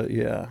 There's a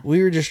yeah.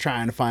 We were just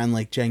trying to find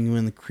like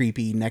genuinely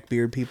creepy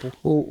neckbeard people.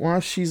 Well, while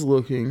she's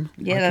looking,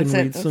 Yeah, I that's can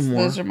it. read some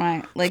more. Those are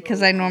my like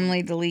because I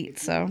normally delete.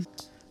 So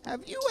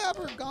Have you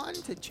ever gone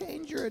to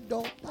change your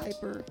adult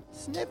diaper,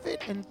 sniff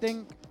it, and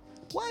think,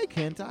 why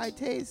can't I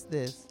taste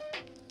this?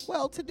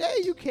 Well, today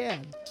you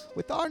can,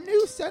 with our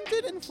new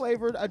scented and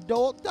flavored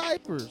adult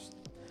diapers.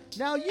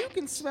 Now you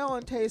can smell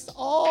and taste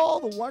all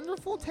the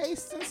wonderful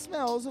tastes and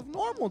smells of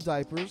normal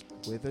diapers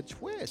with a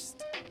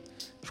twist.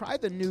 Try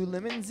the new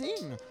lemon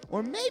zing,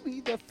 or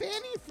maybe the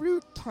fanny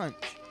fruit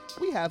punch.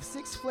 We have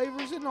 6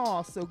 flavors in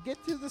all, so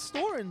get to the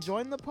store and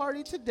join the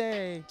party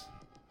today.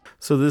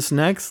 So this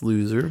next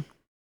loser,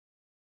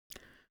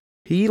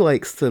 he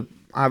likes to.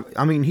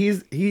 I mean,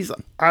 he's.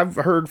 I've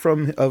heard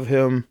of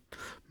him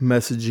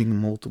messaging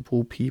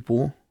multiple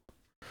people,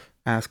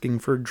 asking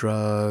for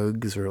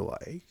drugs or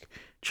like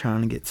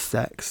trying to get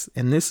sex,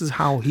 and this is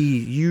how he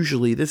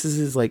usually. This is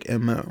his like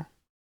MO.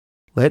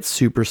 Let's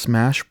Super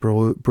Smash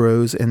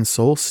Bros and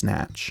Soul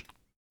Snatch.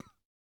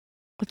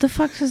 what the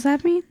fuck does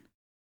that mean?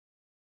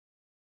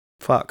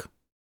 Fuck.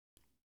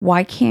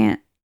 Why can't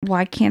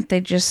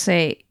they just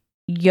say,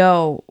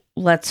 "Yo,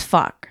 let's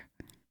fuck"?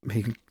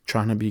 He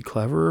trying to be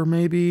clever,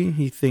 maybe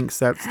he thinks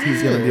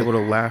he's gonna be able to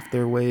laugh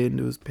their way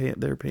into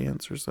their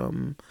pants or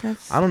something.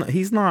 I don't know.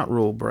 He's not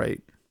real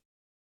bright.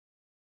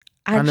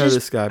 I know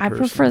this guy I prefer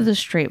personally. the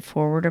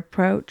straightforward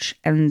approach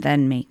and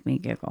then make me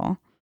giggle.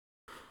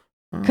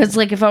 Oh. Because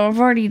like if I've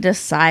already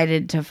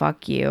decided to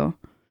fuck you,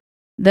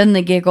 then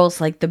the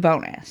giggle's like the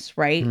bonus,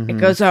 right? It Mhm.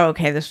 goes, "Oh,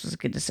 okay, this was a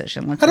good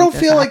decision." Let's I don't make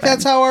this feel like happen."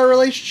 that's how our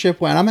relationship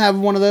went. I'm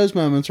having one of those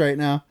moments right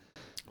now.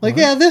 Like,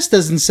 What? yeah, this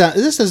doesn't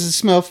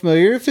smell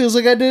familiar. It feels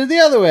like I did it the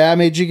other way. I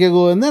made you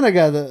giggle and then I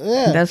got the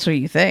yeah. That's what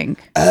you think.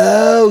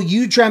 Oh,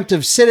 you dreamt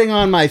of sitting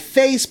on my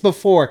face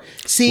before.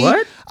 See,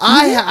 What?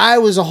 I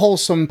was a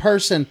wholesome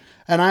person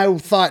and I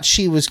thought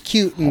she was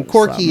cute and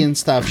quirky and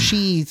stuff.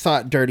 She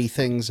thought dirty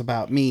things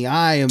about me.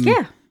 I am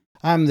Yeah.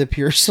 I'm the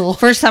pure soul.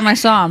 First time I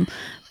saw him,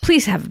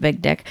 please have a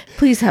big dick.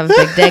 Please have a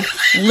big dick.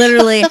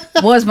 Literally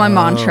was my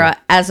mantra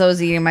as I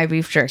was eating my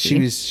beef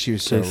jerky. She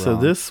was so Okay, wrong. so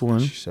this one.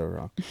 She's so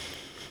wrong.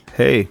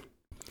 Hey,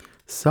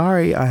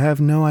 sorry, I have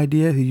no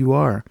idea who you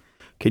are.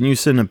 Can you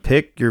send a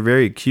pic? You're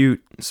very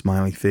cute.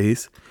 Smiley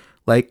face.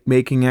 Like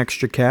making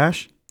extra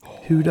cash?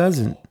 Who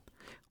doesn't?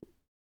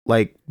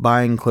 Like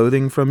buying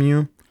clothing from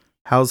you?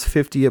 How's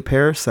 50 a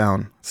pair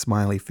sound?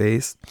 Smiley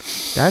face.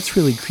 That's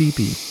really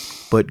creepy,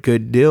 but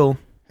good deal.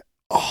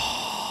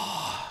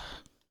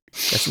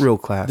 That's real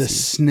classy. The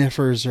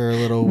sniffers are a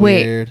little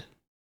Wait. weird.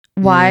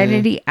 Why Yeah.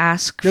 did he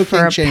ask No for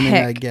kink a shaming,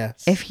 I pic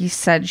guess. if he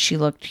said she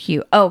looked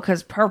cute? Oh,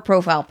 because her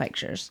profile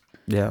pictures.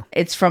 Yeah,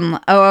 It's from.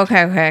 Oh,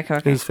 okay.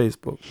 it's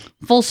Facebook.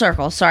 Full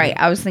circle. Sorry,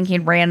 I was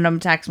thinking random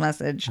text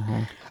message.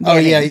 Oh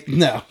yeah,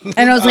 no.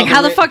 And I was like,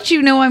 how the fuck do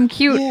you know I'm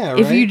cute Yeah,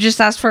 if you right?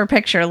 just asked for a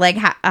picture? Like,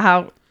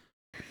 how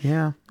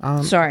Yeah.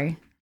 sorry.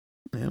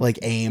 Like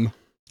aim.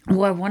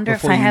 Oh, I wonder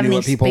Before if I you have knew any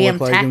what people spam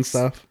look like and texts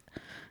stuff.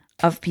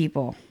 of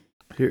people.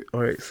 Here,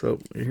 all right. So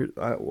here,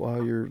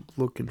 while you're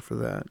looking for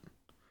that,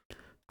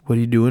 what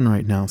are you doing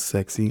right now,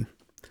 sexy?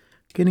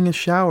 Getting a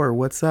shower.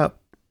 What's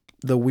up?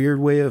 The weird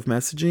way of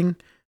messaging.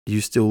 Do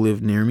you still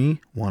live near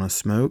me? Want to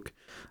smoke?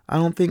 I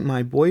don't think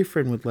my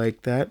boyfriend would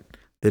like that.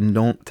 Then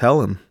don't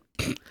tell him.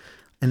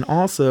 And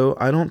also,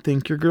 I don't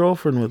think your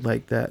girlfriend would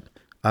like that.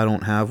 I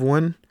don't have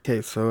one.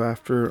 Okay, so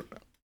after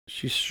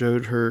she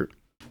showed her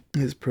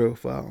his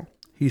profile,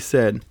 he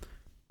said,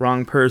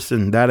 "Wrong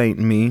person. That ain't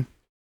me."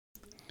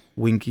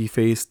 Winky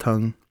face,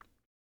 tongue.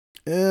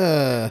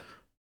 Ugh.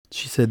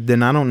 She said,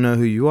 "Then I don't know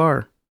who you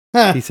are."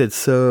 Huh. He said,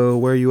 "So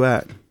where you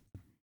at?"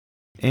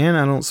 "And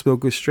I don't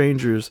smoke with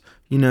strangers.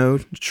 You know,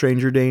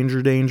 stranger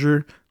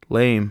danger.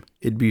 Lame.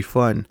 It'd be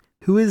fun.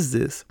 Who is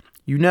this?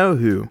 You know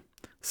who.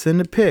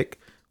 Send a pic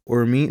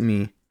or meet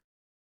me.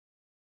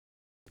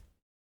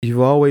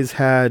 You've always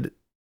had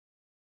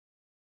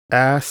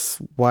ass.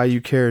 Why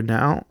you care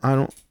now?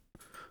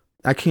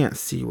 I can't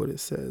see what it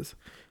says."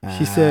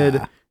 She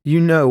said, "You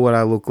know what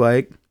I look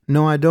like."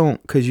 "No, I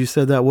don't, because you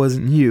said that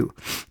wasn't you."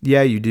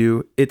 "Yeah, you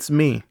do. It's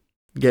me.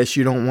 Guess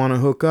you don't want to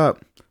hook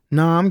up."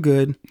 "Nah, I'm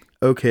good."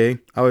 "Okay,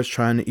 I was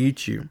trying to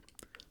eat you."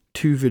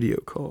 2 video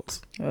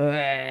calls.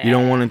 "You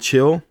don't want to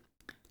chill?"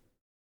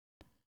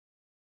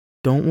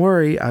 "Don't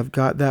worry, I've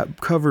got that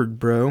covered,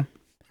 bro."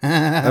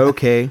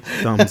 "Okay,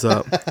 thumbs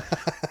up."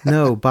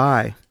 "No,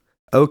 bye."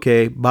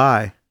 "Okay,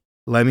 bye.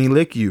 Let me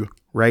lick you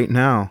right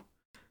now."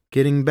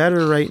 "Getting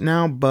better right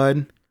now,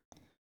 bud."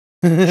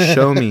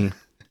 "Show me."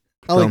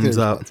 I like Thumbs those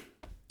up. ones.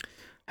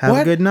 "Have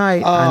What? a good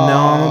night. I know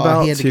I'm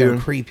about he had to to. go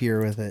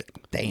creepier with it.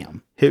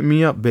 Damn. Hit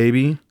me up,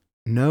 baby."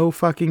 "No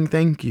fucking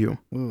thank you."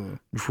 Ooh.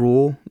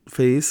 Drool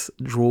face.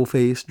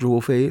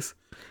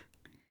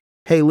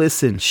 "Hey,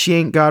 listen, she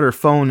ain't got her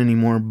phone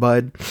anymore,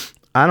 bud.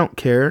 I don't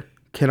care.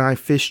 Can I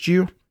fist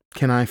you?"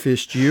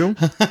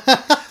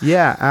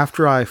 "Yeah,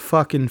 after I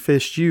fucking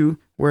fist you,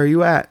 where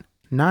you at?"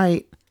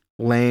 "Night."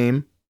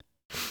 Lame.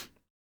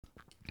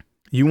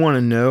 "You want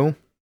to know?"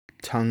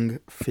 Tongue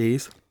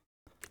face.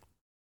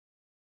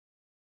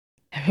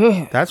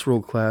 That's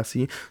real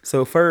classy.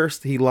 So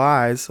first he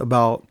lies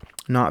about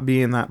not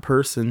being that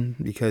person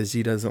because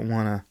he doesn't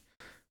want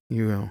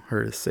to,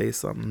 her to say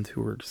something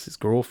to her, his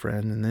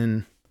girlfriend. And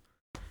then,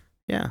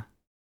 yeah,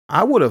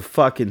 I would have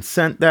fucking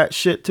sent that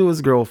shit to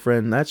his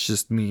girlfriend. That's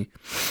just me.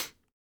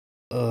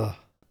 Ugh.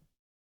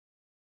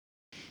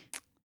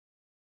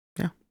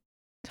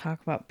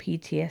 Talk about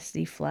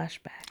PTSD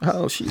flashbacks.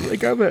 Oh, she's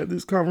like, I've had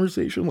this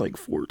conversation like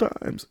 4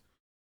 times.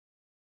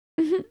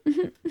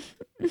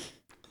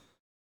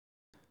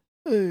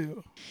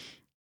 Ew.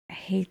 I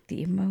hate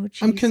the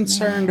emojis. I'm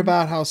concerned man.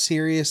 about how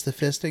serious the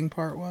fisting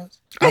part was.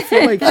 I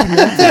feel like he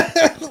meant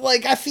it.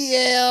 Like I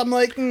feel, I'm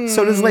like.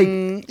 So does like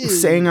ew.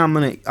 saying I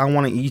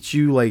want to eat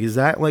you, like, is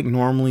that like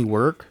normally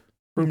work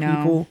for No.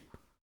 people?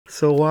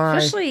 So why?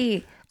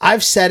 Especially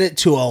I've said it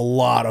to a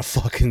lot of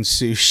fucking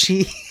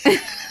sushi.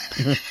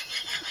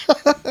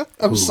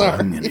 I'm Ooh, sorry.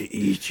 I'm gonna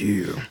eat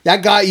you.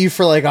 That got you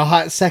for like a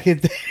hot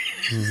second.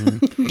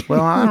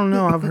 Well, I don't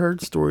know. I've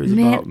heard stories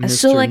about man. Mr.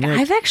 So like, Nick.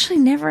 I've actually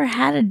never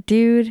had a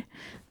dude.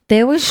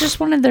 They always just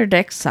wanted their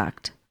dick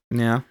sucked.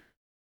 Yeah.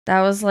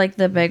 That was like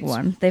the big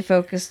one. They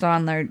focused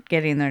on their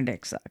getting their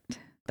dick sucked.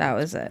 That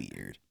was it.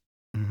 Weird.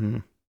 Mm-hmm.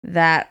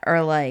 That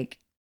or like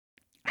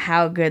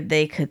how good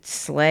they could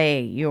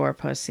slay your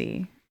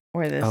pussy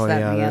or this, Oh, that,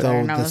 yeah, and the that- other. Oh,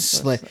 And I the was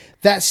slay. supposed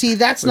to-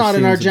 That's There not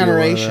in our seems to be a lot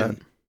of generation.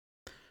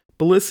 that.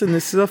 But listen,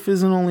 this stuff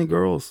isn't only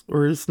girls,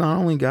 or it's not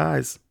only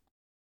guys.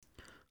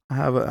 I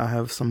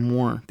have some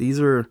more.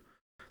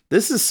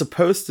 This is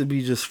supposed to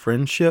be just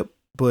friendship,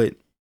 but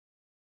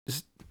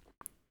just,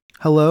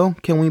 hello,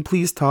 can we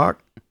please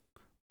talk?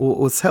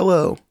 What's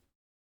hello?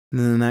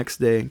 And then the next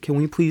day, can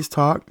we please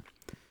talk?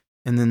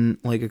 And then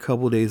like a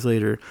couple days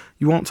later,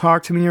 you won't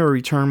talk to me or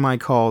return my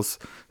calls,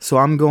 so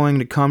I'm going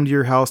to come to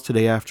your house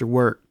today after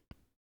work.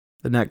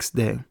 The next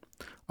day,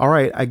 all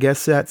right, I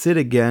guess that's it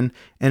again,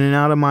 in and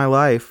out of my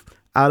life,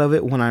 out of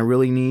it when I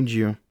really need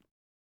you.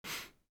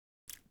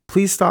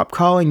 Please stop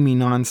calling me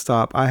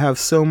nonstop. I have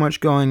so much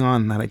going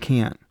on that I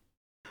can't.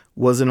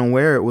 Wasn't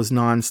aware it was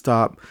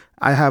nonstop.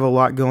 I have a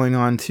lot going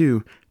on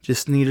too.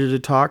 Just needed to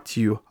talk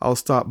to you. I'll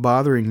stop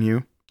bothering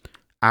you.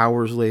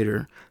 Hours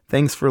later.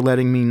 Thanks for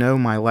letting me know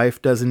my life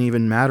doesn't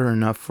even matter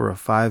enough for a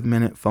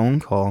 5-minute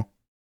phone call.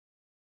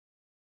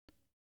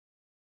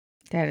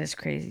 That is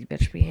crazy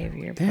bitch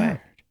behavior. Yeah.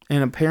 But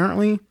And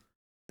apparently,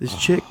 this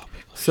chick,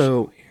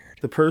 so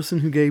the person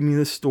who gave me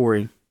this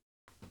story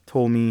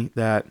told me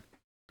that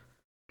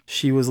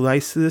she was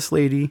nice to this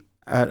lady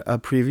at a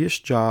previous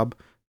job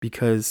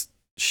because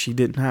she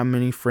didn't have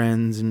many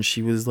friends and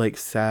she was like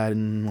sad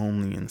and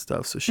lonely and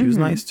stuff. So she was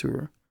nice to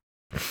her.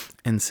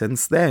 And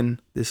since then,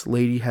 this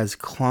lady has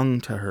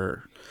clung to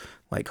her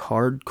like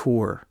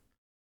hardcore,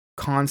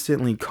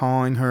 constantly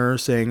calling her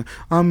saying,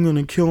 I'm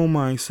gonna kill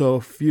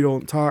myself if you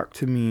don't talk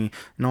to me,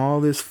 and all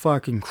this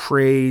fucking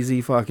crazy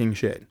fucking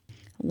shit.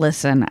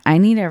 listen, I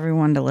need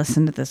everyone to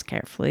listen to this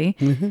carefully.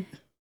 Mm-hmm.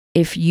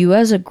 If you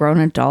as a grown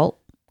adult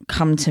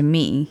come to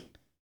me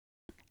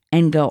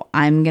and go,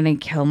 I'm going to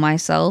kill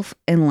myself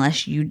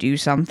unless you do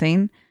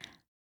something,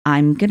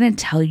 I'm going to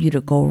tell you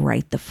to go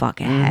right the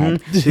fuck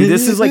ahead. Dude,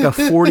 this is like a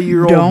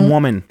 40-year-old Don't-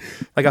 woman.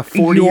 Like a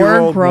You're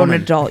 40-year-old a grown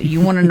woman. adult.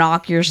 You want to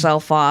knock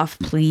yourself off,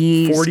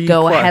 please 40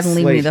 go plus, ahead and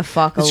leave me like, the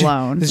fuck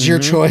alone. It's your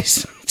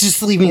choice.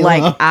 Just leave me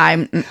alone. Like, I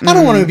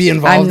don't want to be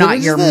involved. I'm in not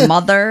this. your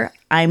mother.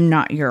 I'm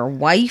not your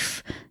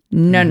wife.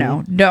 No,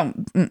 no,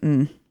 don't.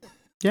 Mm-mm.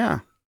 Yeah.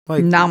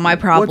 Like, Not my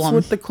problem. What's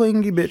with the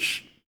clingy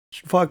bitch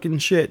fucking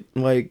shit?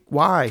 Like,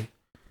 why?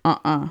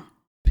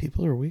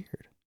 People are weird.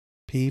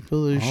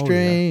 People are Oh, yeah.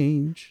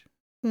 strange.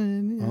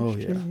 Oh,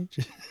 yeah.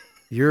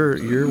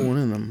 You're one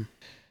of them.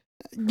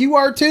 You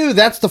are too.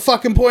 That's the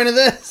fucking point of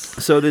this.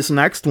 So this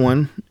next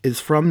one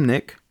is from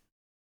Nick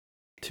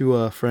to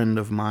a friend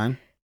of mine.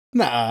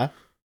 Nah.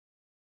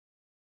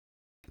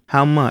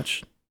 How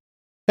much?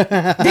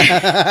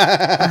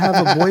 I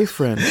have a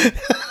boyfriend.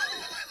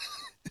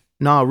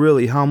 Nah,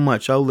 really, how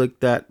much? I'll lick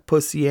that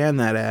pussy and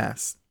that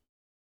ass.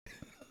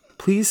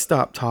 Please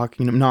stop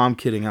talking to me. No, I'm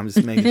kidding. I'm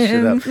just making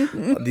shit up.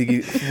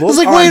 I was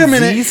like, wait a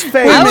minute. Z's face.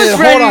 Wait a I minute, was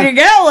hold ready on. to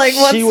go. Like,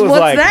 She what's was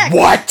like, next?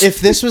 what? If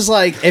this was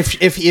like, if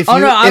Oh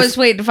you, no, I if- was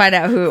waiting to find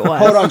out who it was.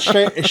 hold on,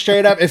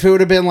 straight up. If it would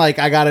have been like,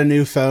 I got a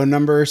new phone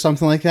number or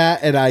something like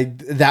that, and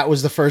that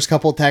was the first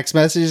couple text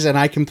messages, and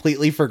I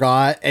completely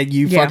forgot, and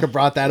you Yeah. fucking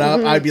brought that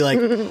up, I'd be like,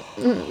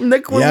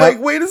 Nick was Yep. like,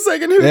 wait a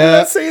second, who did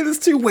Yeah. I say this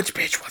to? Which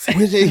bitch was it?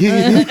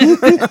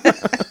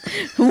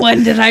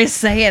 When did I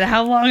say it?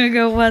 How long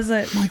ago was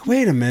it? I'm like,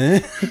 wait a minute.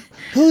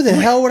 Who the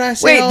hell would I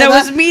say? Wait, all that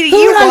was me to Who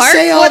you, would I Mark?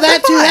 say all What the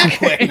that to that fuck?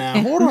 quick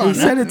now? Hold He on.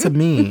 said it to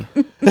me.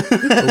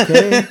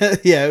 Okay?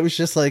 Yeah, it was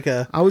just like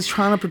a. I was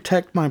trying to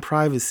protect my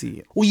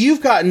privacy. Well,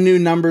 you've gotten new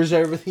numbers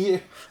over the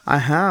year. I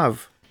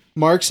have.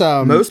 Mark's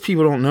Most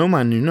people don't know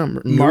my new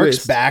number. Mark's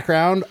newest.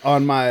 background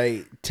on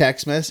my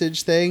text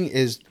message thing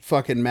is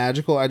fucking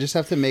magical. I just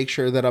have to make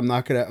sure that I'm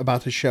not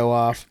about to show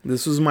off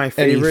This was my any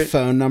favorite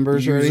phone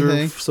numbers or user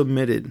anything.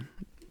 submitted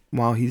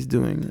while he's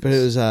doing this. But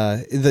it was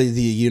the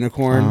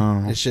unicorn.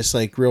 Oh. It's just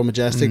like real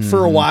majestic.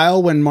 For a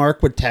while, when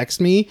Mark would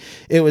text me,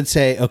 it would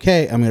say,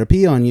 "Okay, I'm gonna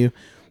pee on you,"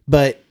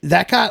 but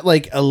that got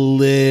like a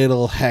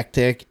little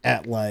hectic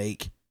at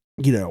like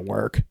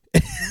work.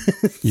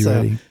 You So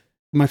ready?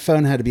 my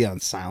phone had to be on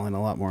silent a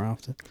lot more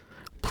often.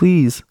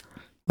 Please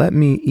let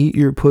me eat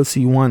your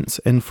pussy once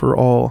and for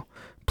all.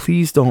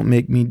 Please don't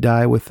make me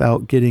die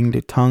without getting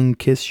to tongue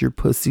kiss your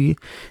pussy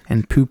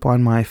and poop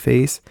on my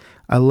face.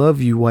 I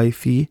love you,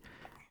 wifey.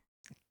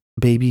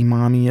 Baby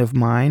mommy of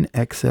mine.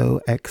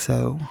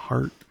 XOXO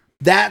heart.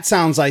 That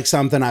sounds like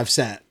something I've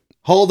sent.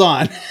 Hold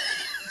on.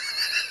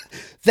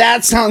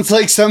 That sounds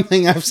like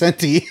something I've sent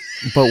to you.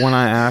 But when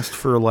I asked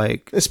for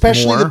like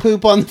Especially more, the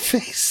poop on the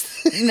face.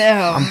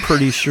 No. I'm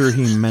pretty sure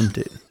he meant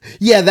it.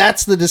 Yeah,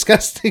 that's the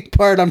disgusting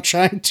part I'm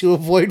trying to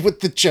avoid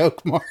with the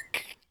joke,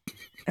 Mark.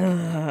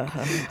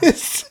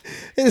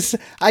 It's,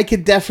 I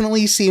could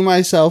definitely see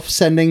myself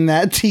sending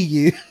that to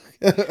you.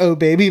 Oh,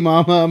 baby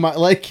mama.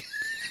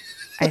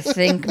 I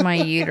think my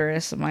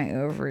uterus and my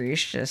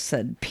ovaries just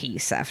said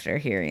peace after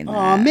hearing that.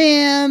 Oh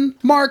man,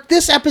 Mark,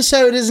 this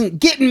episode isn't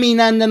getting me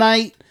none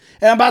tonight.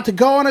 And I'm about to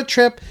go on a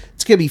trip.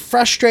 It's going to be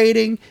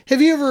frustrating.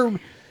 Have you ever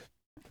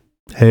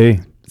Hey,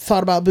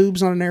 thought about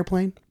boobs on an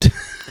airplane?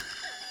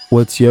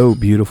 what's yo,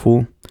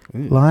 beautiful?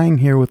 Lying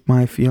here with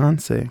my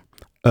fiance.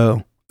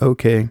 Oh,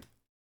 okay.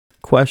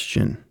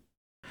 Question.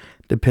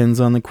 Depends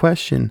on the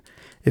question.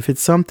 If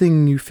it's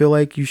something you feel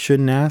like you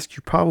shouldn't ask,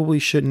 you probably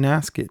shouldn't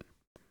ask it.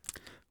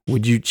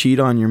 Would you cheat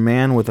on your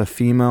man with a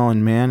female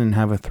and man and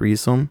have a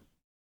threesome?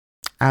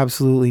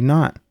 Absolutely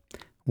not.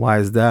 Why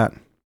is that?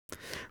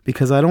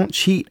 Because I don't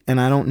cheat and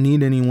I don't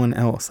need anyone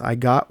else. I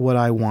got what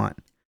I want.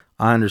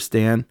 I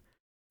understand.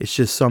 It's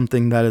just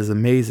something that is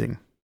amazing.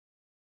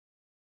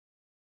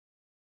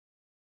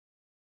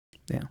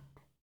 Yeah.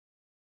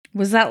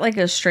 Was that like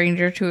a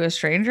stranger to a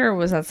stranger, or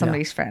was that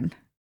somebody's friend?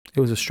 It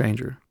was a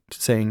stranger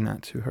saying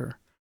that to her.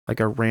 Like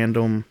a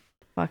random...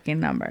 Fucking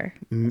number.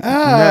 No,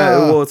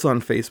 well, it's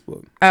on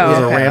Facebook. So Oh, it was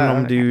okay. a random Oh,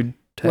 okay. dude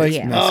text Like,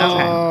 Yeah. message.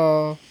 Okay.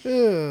 oh, Oh,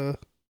 yeah.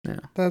 Yeah.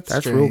 That's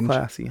That's strange. real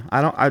classy.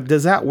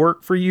 Does that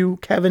work for you,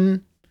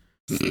 Kevin?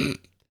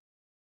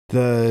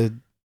 The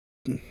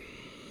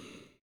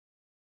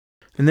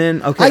And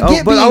then okay, I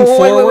get but being wait,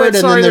 forward, and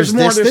sorry, then there's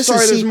more. this. This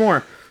is There's see,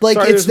 more. like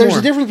Sorry, there's more.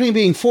 a difference between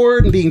being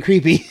forward and being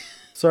creepy.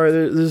 Sorry,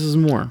 this is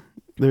more.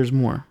 There's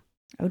more.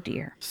 Oh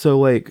dear. So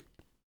like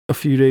a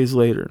few days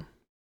later,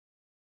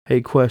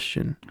 hey,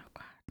 question.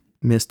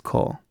 Missed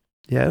call.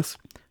 Yes,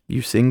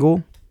 you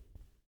single?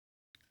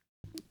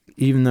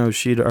 Even though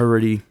she'd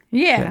already.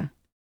 Yeah. Okay.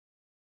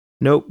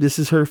 Nope, this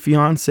is her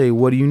fiance.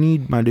 What do you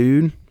need, my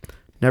dude?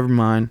 Never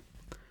mind.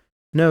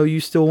 No, you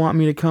still want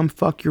me to come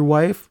fuck your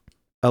wife?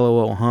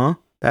 LOL, huh?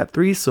 That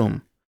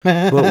threesome.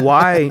 But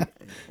why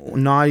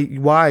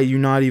are you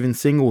not even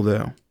single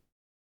though?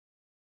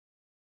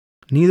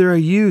 Neither are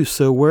you,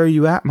 so where are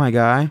you at, my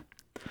guy?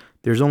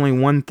 There's only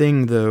one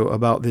thing though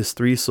about this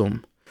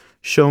threesome.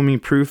 Show me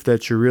proof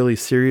that you're really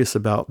serious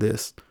about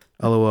this.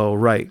 LOL,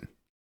 right.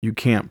 You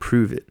can't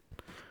prove it.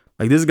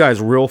 Like, this guy's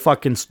real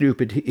fucking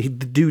stupid. The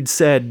dude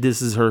said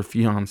this is her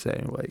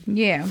fiance. Like,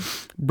 Yeah.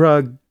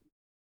 bruh,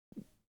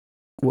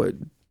 what?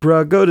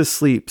 Bruh, go to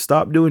sleep.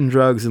 Stop doing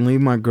drugs and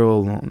leave my girl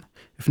alone.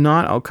 If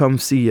not, I'll come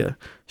see you,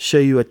 show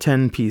you a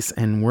 10-piece,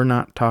 and we're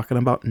not talking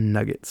about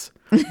nuggets.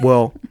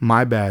 Well,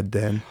 my bad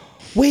then.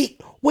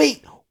 Wait,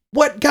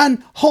 what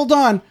gun? Hold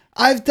on.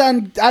 I've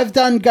done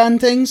gun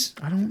things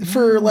I don't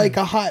for know. like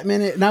a hot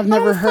minute, and I've I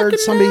never don't heard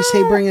fucking somebody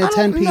say know. bring in a I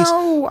don't 10-piece.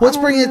 know. What's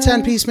I bringing a don't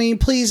know. 10-piece mean?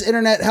 Please,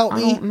 internet, help I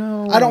me. don't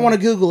know. I don't want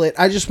to Google it.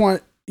 I just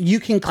want you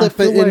can clip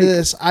feel it into like-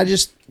 this. I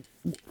just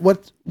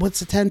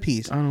what's a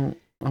 10-piece? We're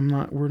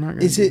not going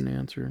to Is get it- an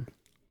answer.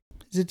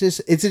 Is it just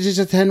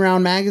a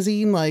 10-round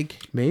magazine? Like,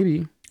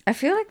 Maybe. I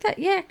feel like that.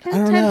 Yeah. I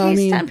don't know, I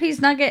mean-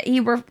 10-piece nugget. He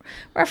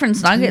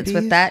referenced nuggets 10-piece?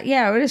 with that.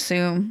 Yeah, I would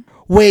assume.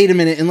 wait a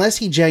minute, unless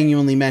he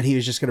genuinely meant he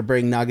was just going to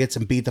bring nuggets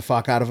and beat the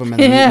fuck out of them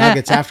and then eat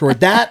nuggets afterward.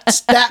 That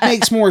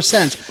makes more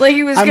sense. Like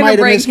he was I going might to have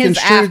bring his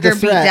misconstrued the after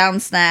threat.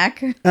 beatdown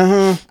snack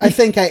I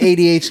think I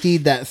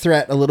ADHD'd that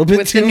threat a little bit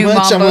with too the new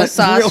much. I mambo went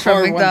sauce real from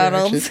hard one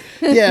McDonald's.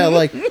 direction. Yeah,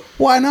 like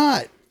why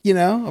not? You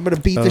know, I'm gonna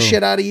beat Oh. the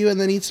shit out of you and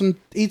then eat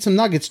some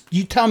nuggets.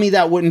 You tell me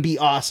that wouldn't be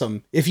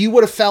awesome if you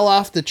would have fell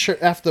off the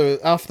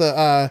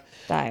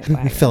Diet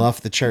wagon. fell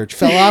off the church,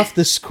 fell off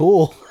the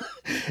school,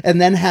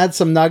 and then had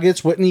some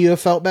nuggets. Wouldn't you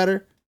have felt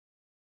better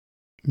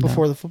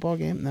before the football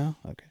game? No,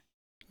 okay,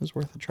 it was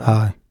worth a try.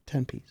 Hi.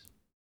 10-piece.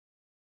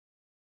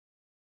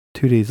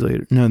 2 days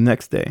later. No,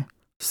 next day.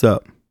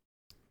 Sup.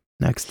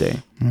 Next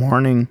day.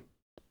 Morning.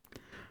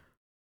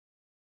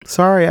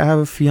 Sorry, I have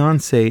a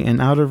fiance, and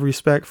out of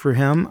respect for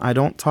him, I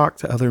don't talk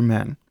to other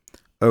men.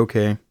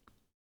 Okay.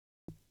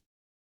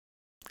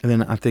 And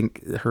then I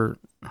think her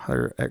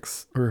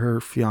ex or her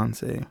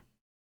fiance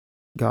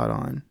got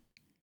on.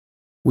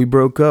 We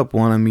broke up.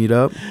 Want to meet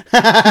up?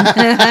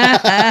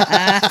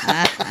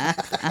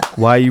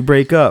 Why you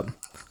break up?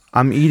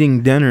 I'm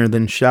eating dinner,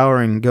 then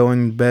showering,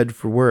 going to bed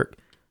for work.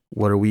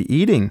 What are we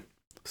eating?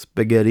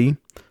 Spaghetti.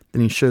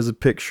 Then he shows a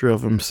picture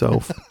of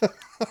himself.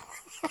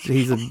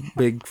 He's a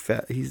big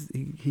fat.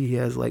 He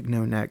has like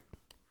no neck.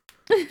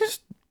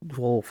 Just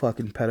whole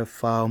fucking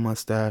pedophile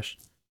mustache,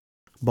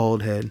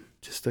 bald head.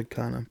 Just to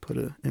kind of put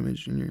an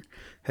image in your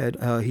head.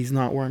 He's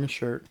not wearing a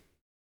shirt.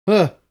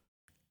 Huh.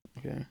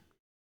 Okay.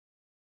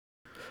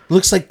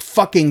 Looks like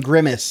fucking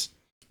Grimace,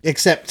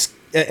 except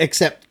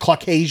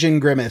Caucasian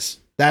Grimace.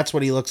 That's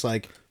what he looks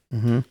like.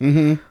 Mm-hmm.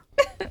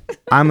 Mm-hmm.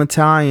 I'm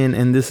Italian,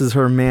 and this is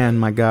her man,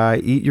 my guy.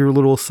 Eat your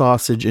little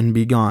sausage and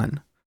be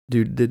gone.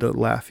 Dude did a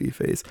laughy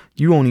face.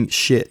 You won't eat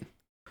shit.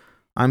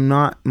 I'm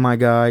not, my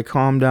guy.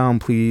 Calm down,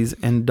 please,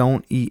 and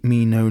don't eat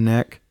me, no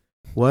neck.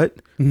 What?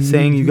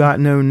 Saying you got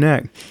no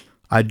neck.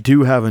 I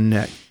do have a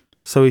neck.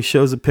 So he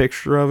shows a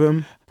picture of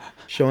him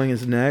showing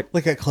his neck.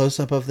 Like a close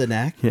up of the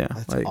neck. Yeah,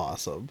 That's like-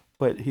 awesome.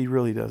 But he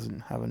really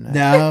doesn't have a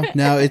neck.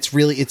 No,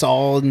 it's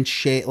all in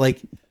shape.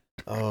 Like,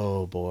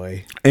 oh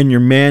boy. And your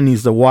man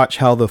needs to watch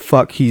how the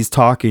fuck he's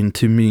talking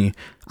to me.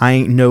 I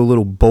ain't no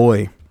little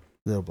boy.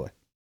 Little boy.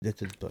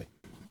 Little boy.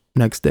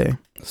 Next day.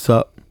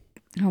 Sup?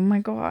 Oh my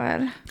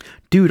god.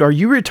 Dude, are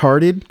you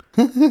retarded?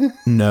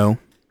 No.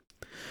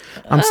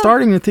 I'm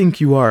starting to think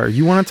you are.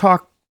 You want to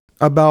talk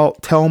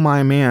about tell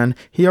my man?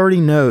 He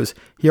already knows.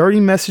 He already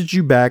messaged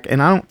you back,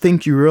 and I don't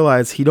think you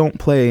realize he don't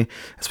play,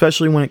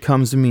 especially when it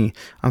comes to me.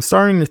 I'm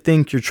starting to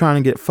think you're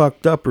trying to get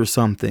fucked up or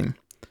something.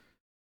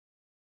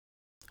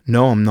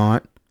 No, I'm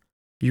not.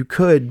 You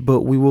could,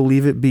 but we will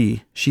leave it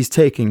be. She's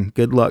taking.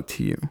 Good luck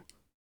to you.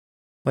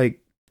 Like,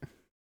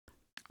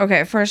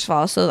 Okay, first of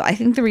all, so I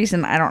think the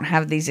reason I don't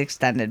have these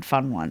extended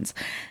fun ones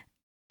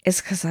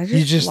is because I just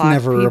You just block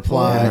never people.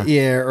 reply.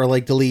 Yeah, or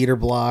like delete or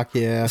block.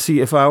 Yeah.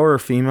 see, if I were a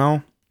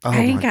female, oh I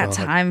ain't my got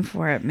God. time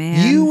for it,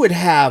 man. You would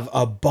have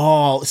a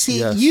ball. See,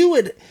 Yes. you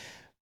would.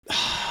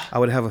 I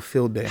would have a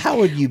field day. How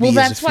would you be Well, as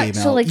that's a why-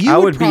 female? so, like, you I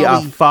would be a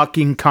probably-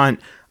 fucking cunt.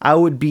 I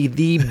would be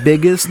the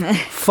biggest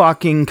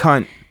fucking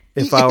cunt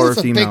if I were a He's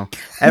a big female.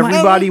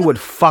 Everybody would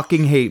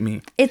fucking hate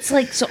me. It's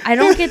like, so I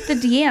don't get the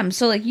DM.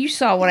 So like you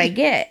saw what I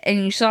get,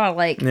 and you saw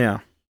like Yeah.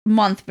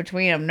 month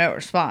between them, no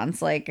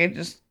response. Like I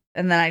just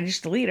and then I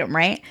just delete them,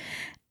 right?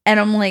 And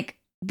I'm like,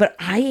 but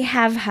I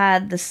have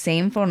had the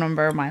same phone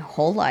number my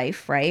whole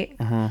life, right?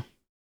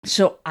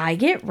 So I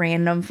get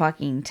random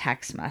fucking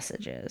text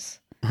messages.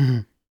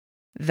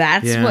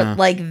 That's Yeah.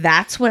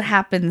 that's what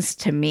happens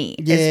to me.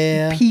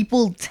 Yeah. Is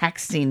people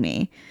texting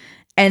me.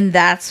 And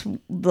that's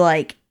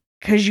like,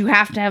 because you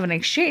have to have an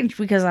exchange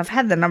because I've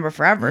had the number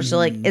forever. So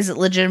like, is it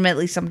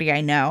legitimately somebody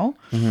I know?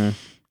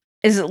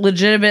 Is it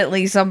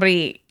legitimately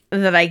somebody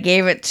that I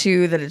gave it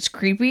to that it's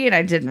creepy and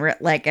I didn't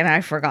and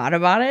I forgot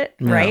about it,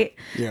 Yeah. right?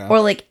 Yeah.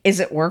 Or like, is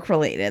it work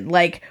related?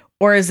 Like,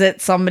 or is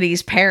it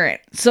somebody's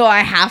parent? So I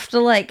have to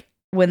like,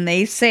 when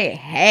they say,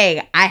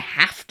 hey, I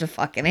have to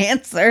fucking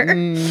answer.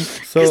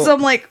 Because So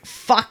I'm like,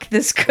 fuck,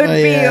 this could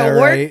be yeah, a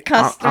work right.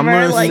 customer. I'm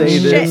gonna like, say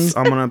shit. this.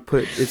 I'm gonna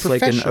put it's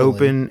like an Professionally.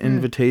 open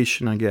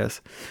invitation, I guess.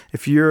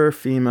 If you're a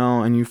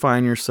female and you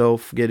find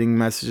yourself getting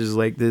messages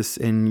like this,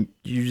 and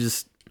you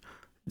just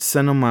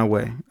send them my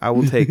way, I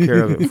will take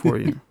care of it for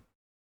you.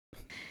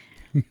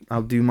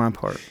 I'll do my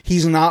part.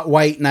 He's not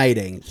white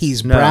knighting.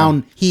 He's No.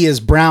 brown. He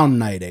is brown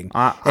knighting.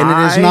 And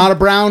it is not a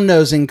brown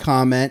nosing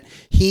comment.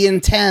 He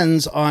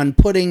intends on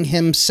putting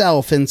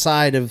himself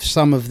inside of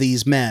some of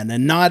these men,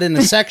 and not in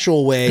a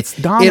sexual way, It's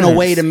in dominance. a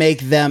way to make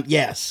them.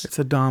 Yes. It's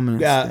a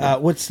dominance.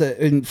 thing.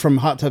 What's from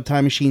Hot Tub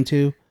Time Machine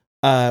 2?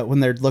 When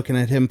they're looking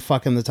at him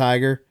fucking the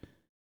tiger.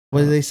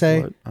 What do they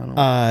say? What?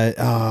 I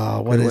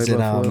don't. What Great is White it?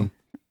 Buffalo?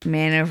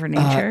 Man over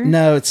nature.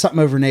 No, it's something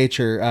over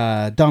nature.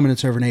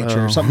 Dominance over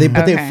nature or Oh. something.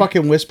 But they Okay.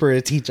 fucking whisper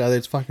it to each other.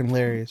 It's fucking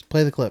hilarious.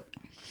 Play the clip.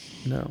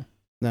 No.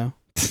 No.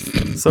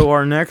 So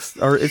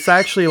it's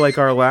actually like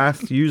our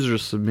last user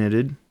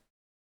submitted.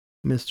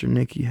 Mr.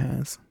 Nicky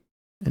has,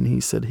 and he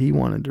said he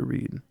wanted to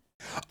read.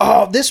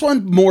 Oh, this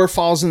one more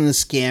falls in the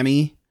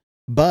scammy,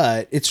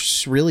 but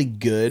it's really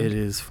good. It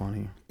is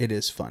funny. It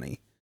is funny.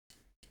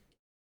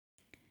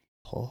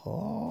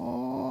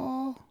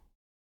 Oh.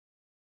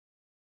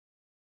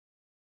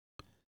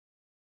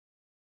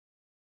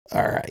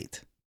 All right.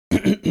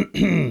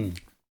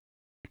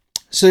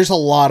 So there's a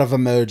lot of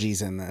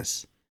emojis in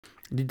this.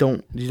 You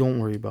don't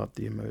worry about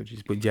the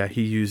emojis, but yeah,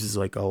 he uses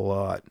like a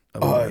lot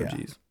of Oh, yeah.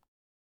 emojis.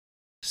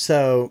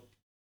 So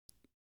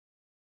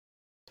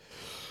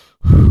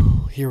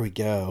here we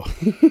go.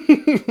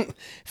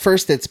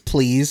 First, it's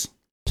please,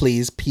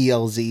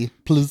 PLZ,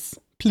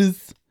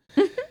 please.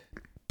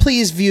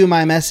 Please view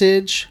my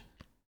message.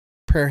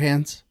 Prayer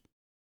hands.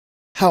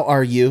 How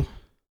are you?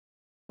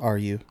 Are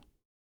you?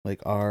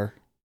 Like R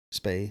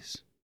space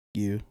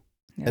you.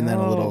 And then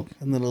a little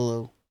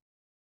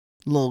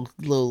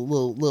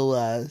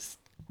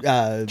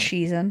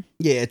cheesing.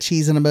 yeah,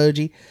 cheese and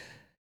emoji.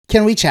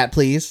 Can we chat,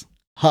 please?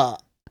 Huh.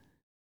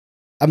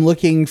 I'm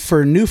looking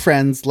for new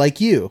friends like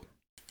you.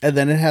 And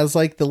then it has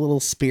like the little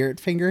spirit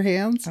finger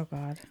hands. Oh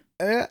god.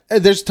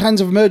 There's tons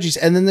of emojis,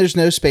 and then there's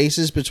no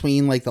spaces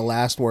between like the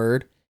last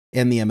word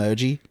and the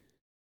emoji.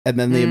 And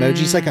then the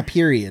emoji's like a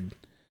period.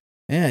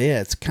 Yeah,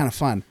 it's kind of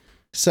fun.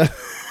 So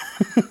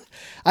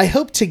I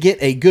hope to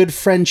get a good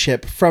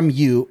friendship from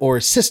you or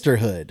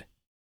sisterhood.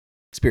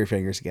 Spirit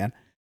fingers again.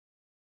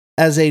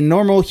 As a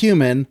normal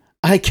human,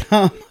 I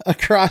come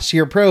across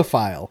your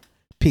profile.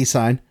 Peace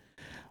sign.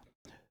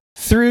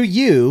 Through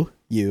you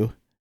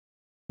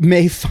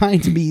may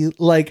find me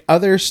like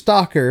other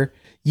stalker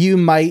you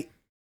might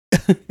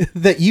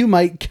that you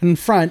might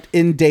confront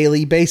in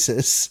daily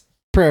basis.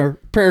 Prayer.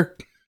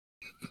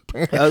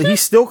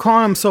 He's still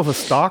calling himself a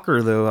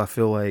stalker, though. I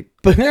feel like.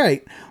 But all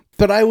right.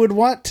 But I would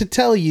want to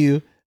tell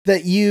you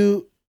that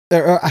you.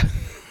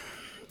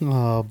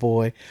 Oh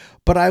boy.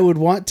 But I would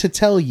want to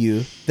tell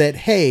you that,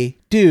 hey,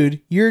 dude,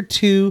 you're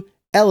too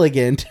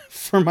elegant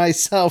for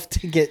myself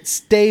to get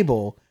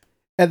stable.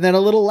 And then a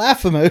little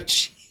laugh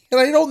emoji. And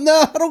I don't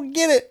know. I don't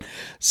get it.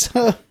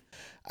 So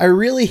I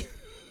really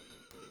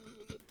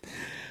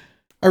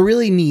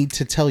need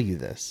to tell you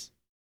this.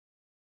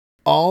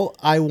 All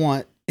I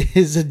want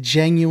is a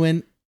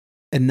genuine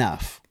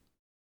enough.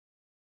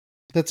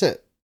 That's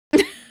it.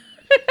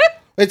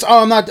 It's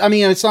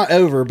not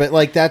over, but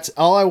like that's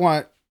all I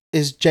want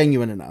is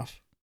genuine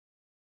enough.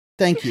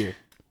 Thank you.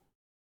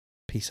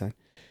 Peace sign.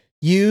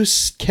 You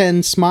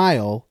can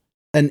smile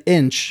an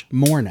inch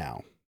more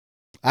now.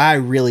 I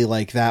really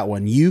like that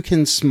one. You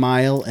can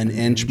smile an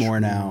inch more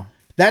now.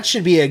 That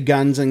should be a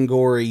Guns and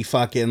Gory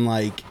fucking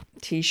like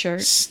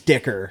T-shirt.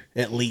 sticker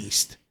at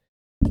least.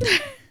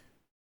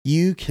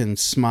 You can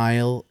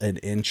smile an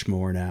inch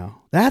more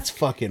now. That's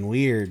fucking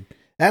weird.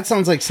 That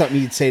sounds like something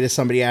you'd say to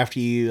somebody after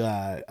you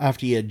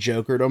had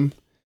jokered them.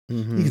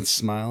 Mm-hmm. You can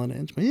smile an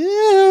inch.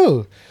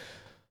 Ew.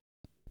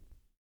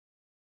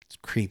 It's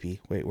creepy.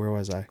 Wait, where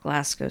was I?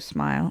 Glasgow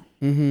smile.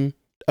 Mm-hmm.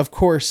 Of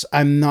course,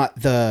 I'm not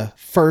the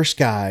first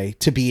guy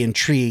to be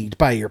intrigued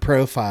by your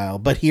profile,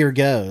 but here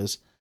goes.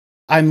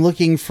 I'm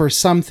looking for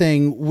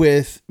something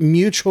with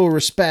mutual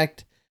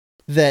respect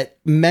that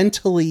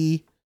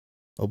mentally,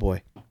 oh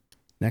boy,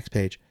 next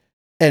page,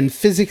 and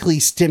physically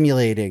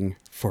stimulating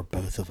for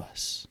both of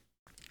us.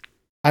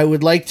 I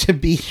would like to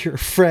be your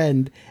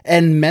friend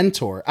and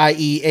mentor,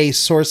 i.e. a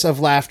source of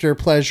laughter,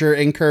 pleasure,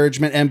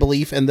 encouragement, and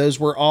belief, and those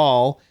were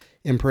all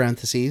in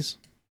parentheses.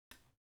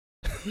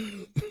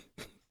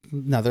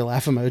 Another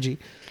laugh emoji.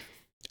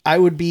 I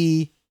would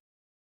be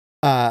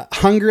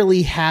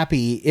hungrily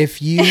happy if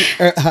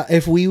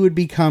if we would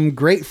become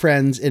great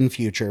friends in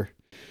future.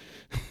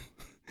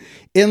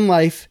 In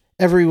life,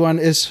 everyone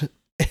is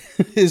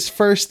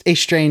first a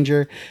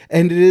stranger,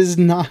 and it is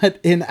not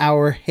in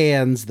our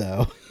hands,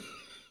 though.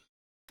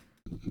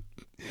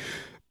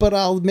 But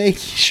I'll make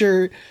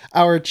sure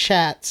our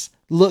chats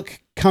look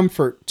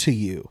comfort to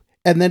you.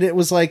 And then it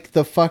was like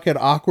the fucking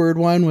awkward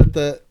one with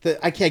the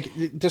I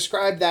can't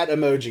describe that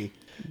emoji.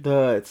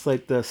 It's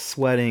like the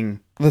sweating.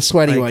 The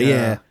sweaty Like, one,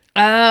 yeah.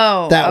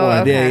 That one,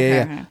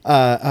 okay,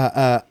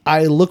 yeah.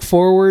 I look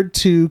forward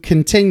to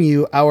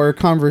continue our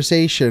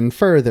conversation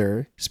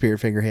further. Spirit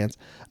finger hands.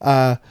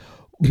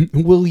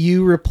 Will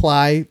you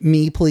reply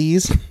me,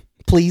 please?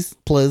 Please.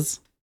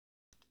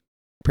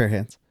 Prayer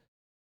hands.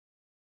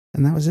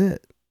 And that was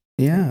it.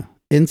 Yeah.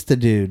 Insta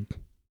dude.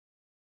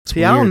 It's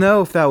See, I don't weird.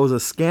 know if that was a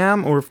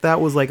scam or if that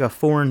was like a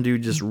foreign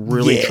dude just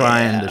really Yeah.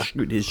 trying to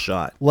shoot his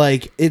shot.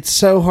 Like, it's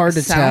so hard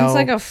to tell. Sounds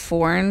like a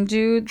foreign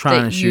dude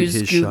Trying that to shoot used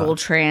his Google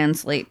shot.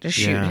 Translate to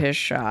shoot Yeah. his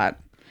shot.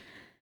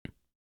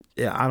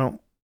 Yeah,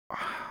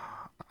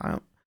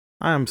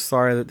 I am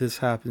sorry that this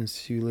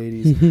happens to you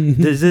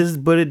ladies.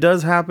 But it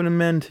does happen to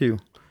men too.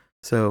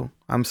 So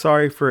I'm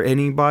sorry for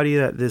anybody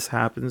that this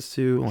happens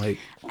to. Like,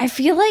 I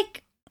feel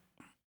like.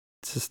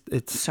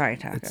 it's Sorry,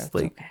 Taco. it's It's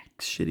like okay.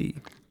 shitty.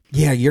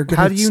 Yeah, you're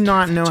gonna. How do you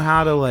not know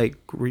how to like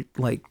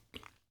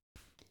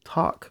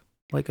talk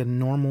like a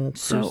normal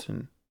So-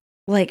 person?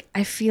 Like,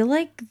 I feel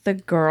like the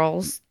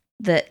girls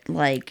that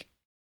like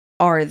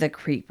are the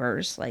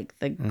creepers, like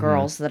the Mhm.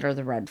 girls that are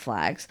the red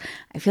flags.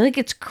 I feel like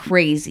it's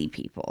crazy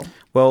people,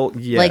 Well,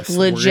 yes, like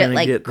we're legit, gonna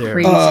like get there.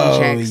 crazy Oh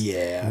chicks.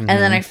 yeah. And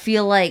then Mhm. I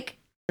feel like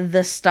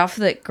the stuff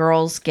that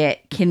girls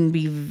get can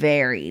be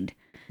varied.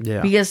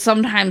 Yeah. Because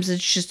sometimes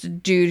it's just a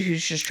dude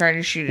who's just trying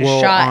to shoot a Well,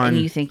 shot on-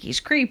 and you think he's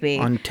creepy.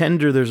 On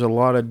Tinder, there's a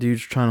lot of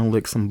dudes trying to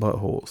lick some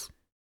buttholes.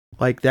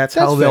 Like that's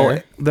That's how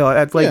fair.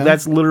 they'll Yeah.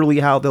 that's literally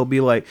how they'll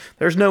be like.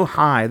 There's no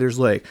hi. There's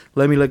like,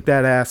 let me lick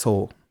that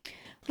asshole.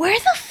 Where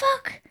the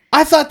fuck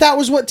I thought that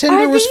was what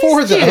Tinder are was these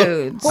for, though.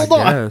 dudes? Hold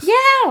I on. guess.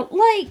 Yeah,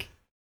 like,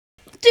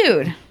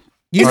 dude,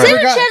 You is never it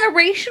a got-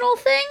 generational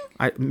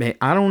thing?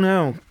 I don't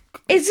know.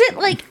 Is it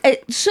like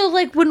so?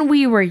 Like when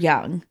we were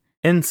young,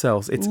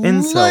 Incels. It's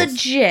incels.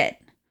 legit.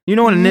 You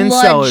know what an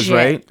incel is, Legit.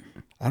 right?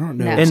 I don't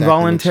know. No. exactly what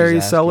Involuntary she's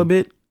asking.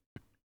 celibate.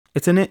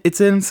 It's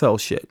incel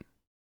shit.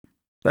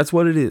 That's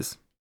what it is.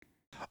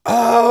 What are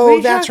Oh,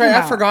 you that's talking right. I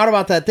about? forgot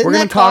about that. Didn't We're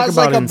gonna that talk cause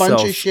about like a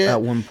bunch incels of shit?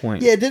 at one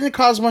point. Yeah, didn't it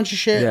cause a bunch of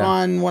shit Yeah.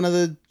 on one of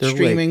the They're like-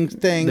 streaming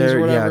things they're-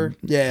 or whatever?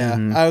 yeah. Yeah.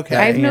 Mhm. Okay.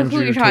 I have no Andrew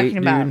clue you're talking Tate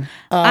about. dude.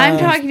 I'm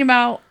talking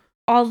about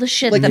all the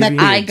shit like that neck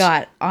I beards.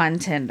 got on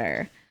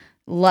Tinder.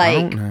 I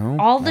Like don't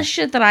know. all the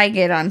shit that I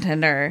get on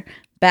Tinder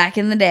back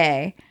in the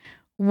day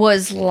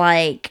was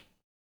like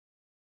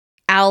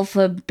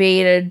alpha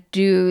beta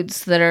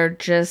dudes that are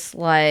just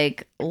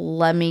like,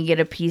 let me get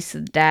a piece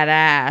of that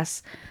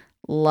ass.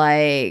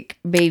 Like,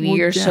 baby, Well,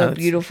 you're yeah, so it's-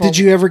 beautiful. Did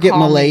you ever get Call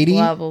me milady?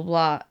 Blah blah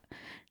blah.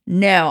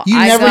 No, You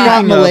I never got,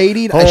 got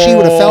milady? She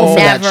would have fell for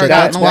that Never shit.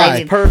 got That's milady. why.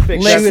 That's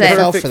perfect. Listen. That's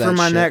Fell perfect for for, that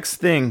my shit. next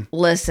thing.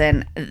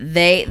 Listen,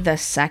 the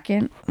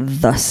second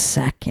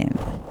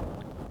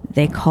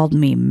they called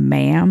me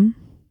ma'am.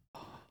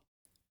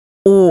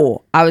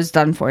 Oh, I was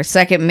done for.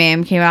 Second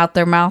ma'am came out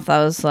their mouth.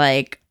 I was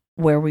like,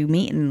 where we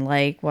meeting?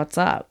 Like, what's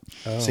up?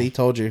 See,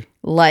 told you.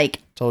 Like,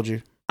 Told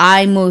you.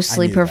 I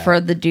mostly I knew prefer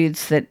the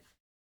dudes that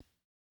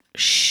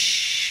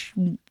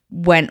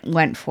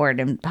went for it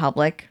in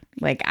public.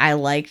 Like, I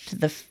liked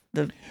the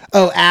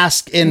Oh,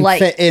 ask in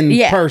like in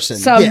yeah, person.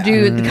 Some Yeah.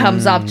 dude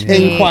comes up to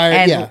me Inquire,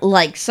 and yeah.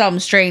 like some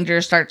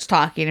stranger starts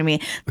talking to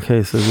me.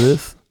 Okay, so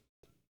this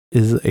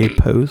is a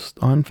post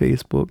on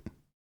Facebook.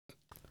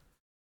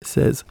 It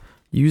says,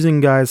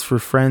 using guys for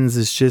friends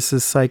is just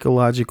as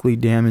psychologically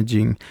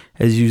damaging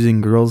as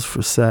using girls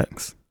for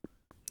sex.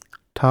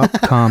 Top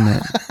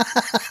comment.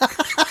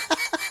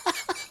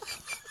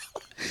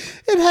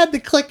 It had to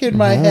click in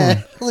my Oh.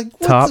 head. Like,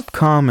 what's Top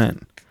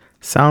comment.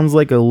 Sounds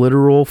like a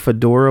literal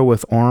fedora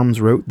with arms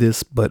wrote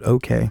this, but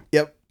okay.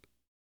 Yep.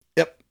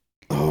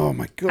 Oh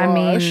my gosh. I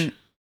mean,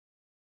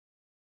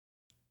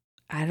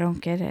 I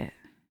don't get it.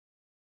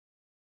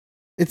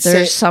 it's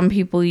There's some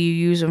people you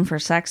use them for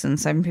sex, and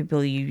some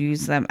people you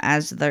use them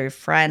as their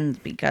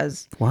friend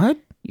because What?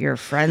 you're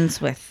friends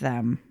with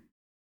them.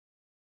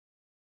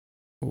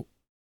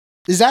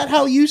 is that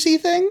how you see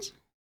things?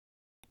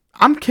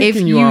 I'm If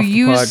kicking you you off the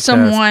use podcast.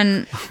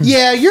 someone,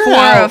 Yeah, you're For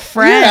out. a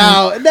friend. You're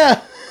out.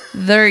 No.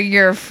 they're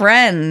your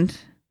friend.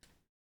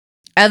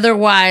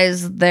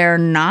 Otherwise, they're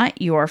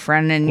not your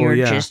friend, and Well, you're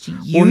yeah. just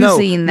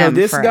using them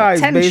this for guy's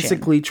attention.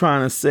 basically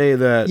trying to say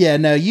that Yeah,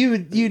 no, you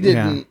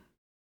didn't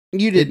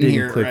you it didn't didn't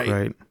hear click it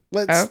right.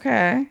 right.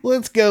 Okay.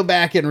 Let's go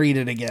back and read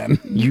it again.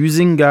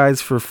 Using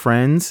guys for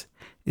friends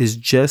is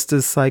just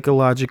as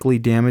psychologically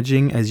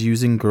damaging as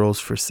using girls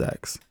for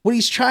sex. What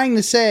he's trying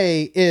to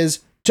say is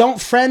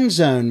don't friend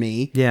zone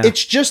me. Yeah.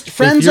 It's just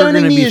friend you're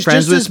zoning gonna me be is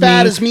friends just as with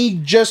bad me- as me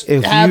just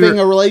If having you're-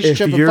 a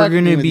relationship. If and you're fucking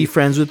gonna with be you.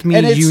 friends with me,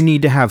 And it's- you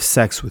need to have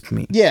sex with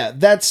me. Yeah,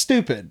 that's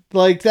stupid.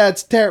 Like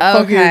that's terrible.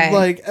 Okay. Fucking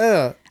like,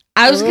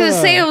 I was gonna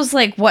say, Ugh. it was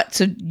like, what?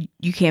 So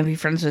you can't be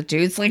friends with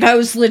dudes? Like, I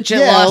was legit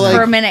Yeah, lost like,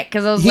 for a minute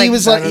because I was he like,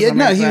 was that like, doesn't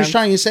no, make he was sense.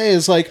 trying to say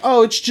is like,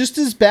 oh, it's just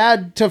as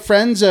bad to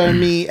friend zone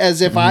me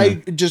as if I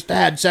just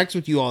had sex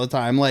with you all the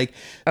time. Like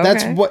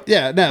that's Okay. what.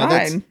 Yeah, no,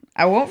 that's Fine.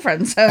 I won't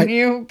friend zone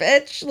you,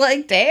 bitch.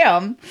 Like,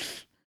 damn.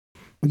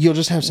 you'll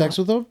just have sex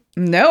with them.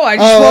 No, I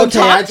just Oh, won't okay.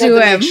 I talk had to to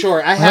him. make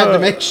sure. I had to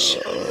make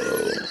sure.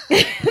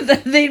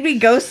 They'd be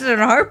ghosted in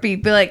a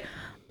heartbeat. Be like,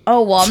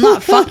 oh, well, I'm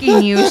not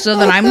fucking you, so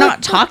then I'm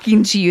not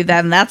talking to you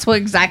then. That's what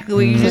exactly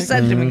what you just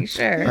said to me.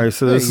 Sure. All right,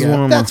 so There this is you go. one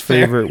of my That's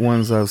fair. favorite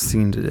ones I've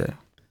seen today.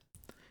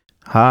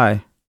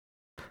 Hi.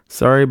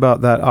 Sorry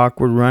about that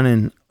awkward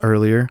run-in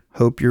earlier.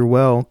 Hope you're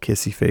well,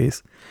 kissy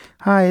face.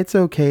 Hi, it's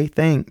okay,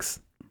 thanks.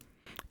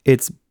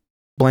 It's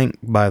blank,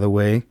 by the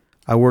way.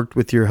 I worked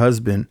with your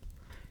husband.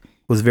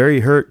 Was very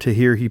hurt to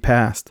hear he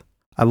passed.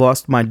 I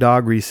lost my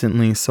dog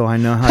recently, so I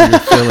know how you're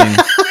feeling.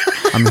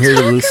 I'm here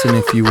to listen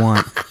if you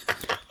want.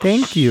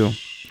 Thank you.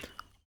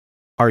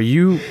 Are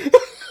you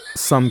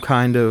some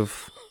kind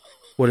of,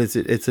 what is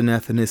it? It's an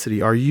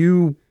ethnicity. Are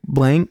you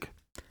blank?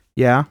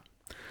 Yeah.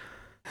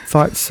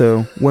 Thought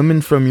so.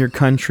 Women from your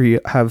country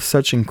have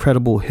such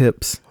incredible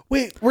hips.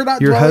 Wait, we're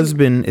not. Your dwelling-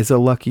 husband is a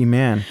lucky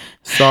man.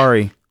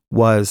 Sorry,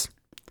 was.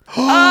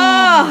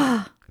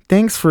 Ah!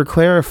 Thanks for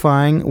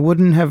clarifying.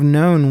 Wouldn't have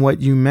known what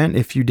you meant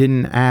if you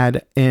didn't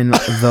add in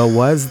the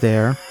was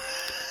there.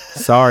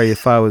 Sorry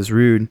if I was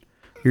rude.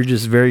 You're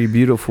just very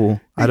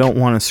beautiful. I don't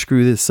want to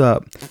screw this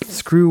up.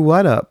 Screw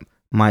what up?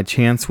 My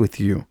chance with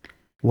you.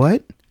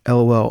 What?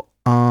 LOL.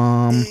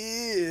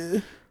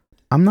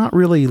 I'm not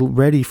really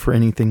ready for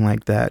anything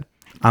like that.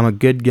 I'm a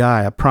good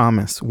guy, I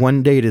promise.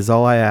 One date is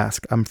all I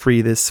ask. I'm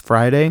free this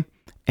Friday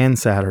and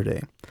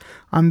Saturday.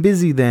 I'm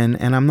busy then,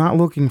 and I'm not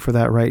looking for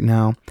that right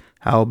now.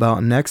 How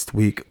about next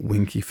week,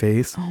 winky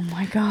face? Oh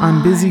my god.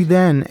 I'm busy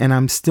then, and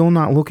I'm still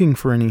not looking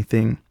for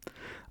anything.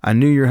 I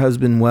knew your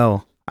husband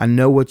well. I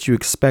know what you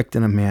expect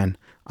in a man.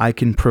 I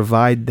can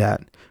provide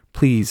that.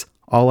 Please,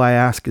 all I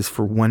ask is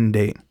for one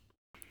date.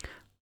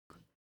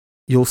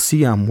 You'll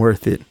see I'm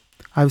worth it.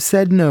 I've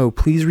said no.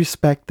 Please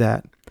respect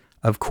that.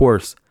 Of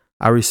course,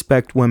 I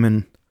respect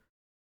women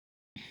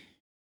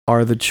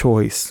are the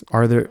choice.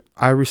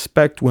 I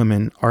respect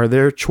women are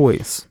their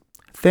choice.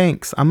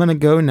 Thanks. I'm going to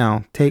go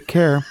now. Take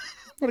care.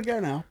 I'm gonna go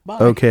now. Bye.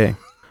 Okay.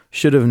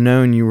 Should have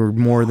known you were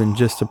more than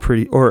just a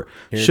pretty, or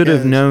Here it should have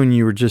goes. known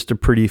you were just a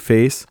pretty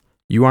face.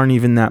 You aren't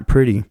even that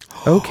pretty.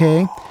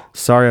 Okay.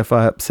 Sorry if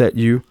I upset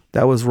you.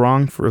 That was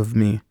wrong of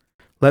me.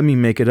 Let me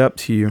make it up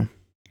to you.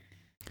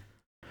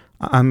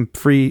 I'm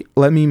free.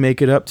 Let me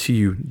make it up to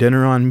you.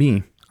 Dinner on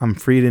me. I'm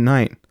free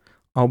tonight.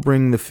 I'll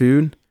bring the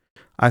food.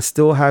 I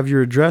still have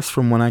your address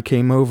from when I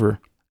came over.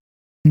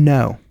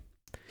 No.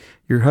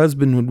 Your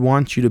husband would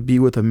want you to be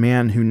with a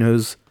man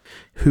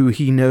who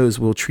he knows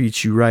will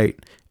treat you right.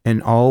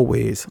 And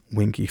always,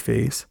 winky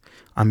face.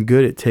 I'm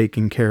good at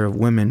taking care of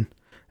women,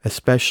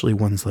 especially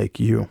ones like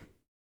you.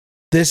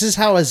 This is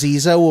how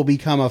Aziza will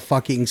become a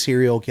fucking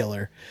serial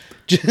killer.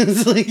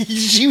 Just like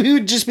she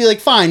would just be like,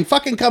 "Fine,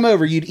 fucking come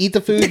over." You'd eat the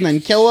food and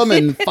then kill him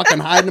and fucking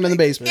hide him in the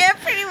basement. Yeah,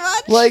 pretty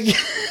much. Like,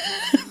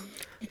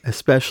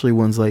 Especially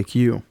ones like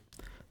you.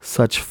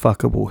 Such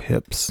fuckable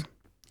hips.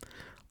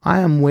 I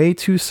am way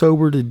too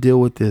sober to deal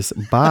with this.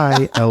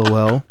 Bye,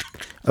 LOL.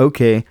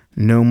 Okay,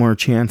 no more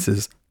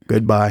chances.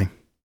 Goodbye.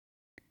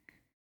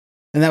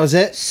 and that was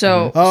it.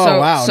 So, Oh so,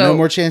 wow, so no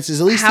more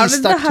chances. At least how he did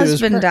stuck the to his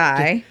husband per-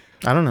 die?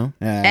 I don't know.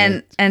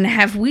 And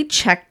have we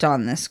checked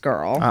on this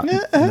girl?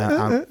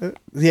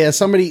 Yeah,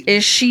 somebody.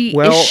 Is she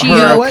Well, is she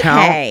her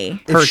okay?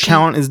 Her If she-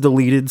 account is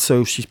deleted,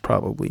 so she's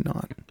probably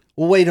not.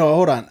 Well, wait,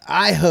 hold on.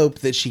 I hope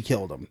that she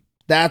killed him.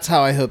 That's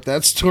how I hope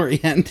that story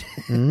ended.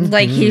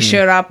 Like he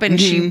showed up and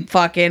she Mhm.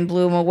 fucking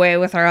blew him away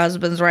with her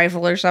husband's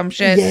rifle or some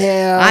shit.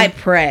 Yeah. I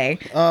pray.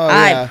 Oh,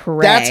 I yeah.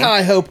 pray. That's how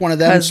I hope one of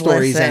them 'Cause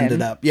stories listen,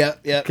 ended up. Yep.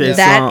 Okay, Yep.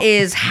 That So-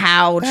 is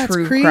how That's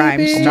true creepy. crime I'm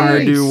Nice. gonna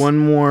starts. do one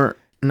more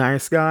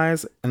nice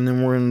guys, and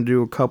then we're gonna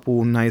do a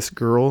couple nice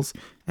girls,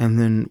 and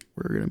then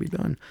we're gonna be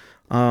done.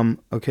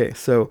 Okay,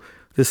 so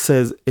this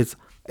says it's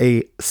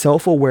a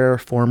self-aware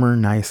former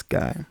nice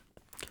guy.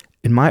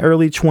 In my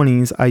early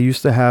 20s, I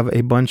used to have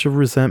a bunch of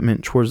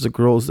resentment towards the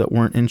girls that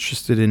weren't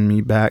interested in me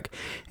back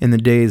in the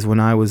days when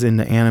I was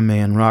into anime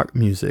and rock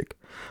music.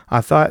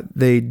 I thought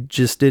they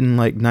just didn't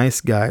like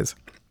nice guys.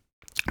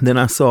 Then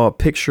I saw a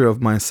picture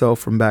of myself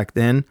from back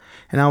then,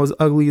 and I was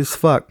ugly as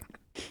fuck.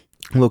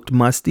 Looked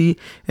musty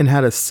and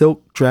had a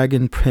silk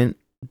dragon print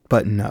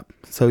button up.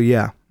 So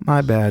yeah,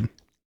 my bad.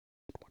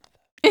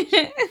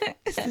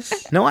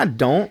 No, I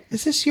don't.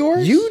 Is this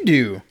yours? You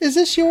do. Is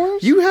this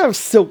yours? You have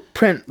silk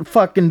print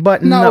fucking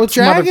button No, up, with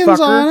dragons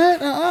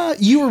motherfucker. on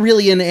it. You were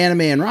really into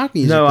anime and rock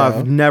music. No, though.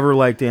 I've never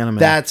liked anime.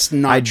 That's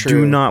not I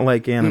true. do not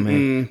like anime.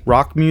 Mm-mm.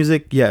 Rock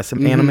music, yes.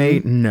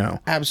 Anime, no.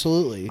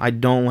 Absolutely. I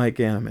don't like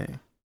anime.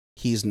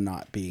 he's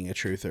not being a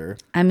truther.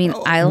 I mean,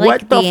 I like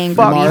What the Angry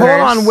fuck? Birds.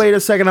 Hold on, wait a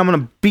second. I'm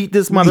gonna beat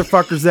this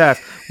motherfucker's ass.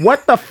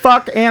 What the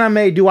fuck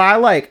anime do I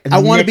like? I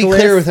want to be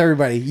Nicholas? clear with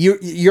everybody. You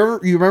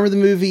remember the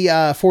movie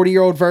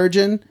 40-Year-Old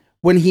Virgin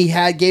when he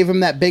gave him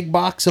that big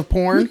box of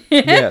porn?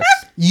 Yes.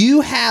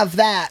 You have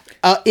that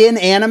in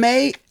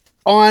anime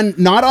on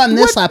not on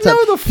this What? laptop.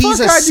 No, the fuck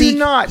I do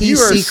not. He's You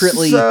are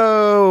secretly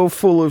so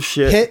full of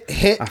shit.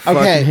 hit. I fucking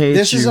Okay, hate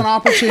this is you. an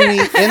opportunity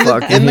in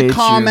Fucking the hate you.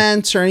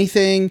 comments or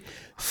anything.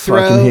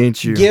 Fucking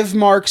hate you. Give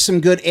Mark some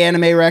good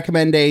anime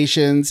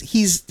recommendations.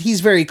 He's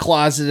very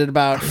closeted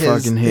about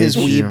fucking hate his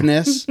you.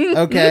 weebness.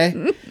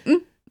 Okay,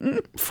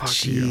 Fuck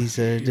Jeez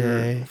you. a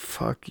day.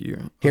 Fuck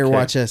you. Here, Okay.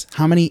 watch this.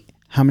 How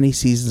many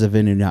seasons of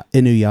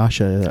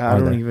Inuyasha I are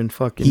don't there? even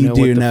fucking You know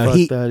do what the know.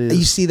 fuck that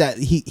You is. see that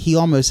he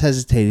almost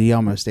hesitated. He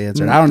almost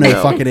answered. I don't know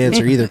No. fucking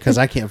answer either because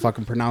I can't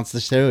fucking pronounce the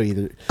show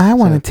either. I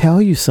want to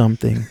tell you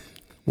something.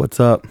 What's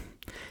up?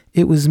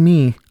 It was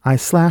me. I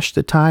slashed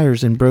the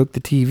tires and broke the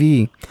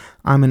TV.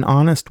 I'm an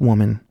honest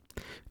woman.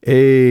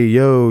 Hey,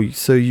 yo,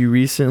 so you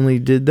recently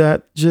did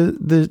that?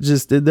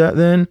 Just did that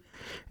then?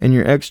 And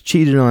your ex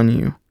cheated on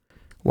you.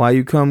 Why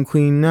you come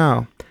clean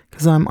now?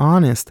 'Cause I'm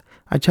honest.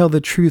 I tell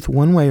the truth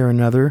one way or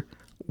another.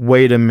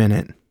 Wait a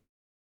minute.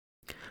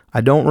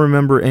 I don't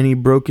remember any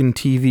broken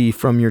TV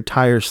from your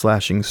tire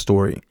slashing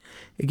story.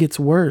 It gets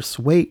worse.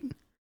 Wait.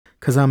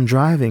 'Cause I'm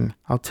driving.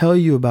 I'll tell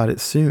you about it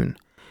soon.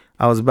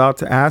 I was about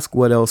to ask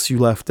what else you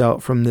left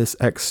out from this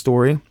ex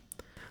story.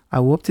 I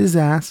whooped his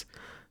ass,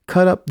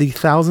 cut up the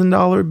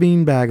 $1,000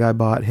 beanbag I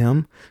bought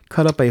him,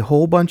 cut up a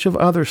whole bunch of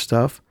other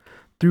stuff,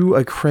 threw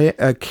a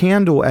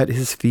candle at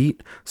his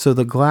feet so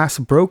the glass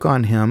broke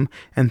on him,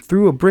 and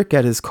threw a brick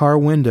at his car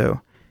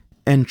window,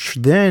 and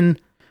then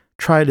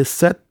tried to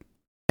set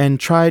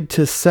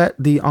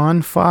the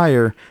on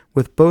fire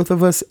with both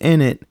of us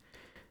in it.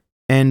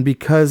 And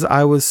because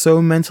I was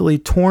so mentally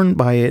torn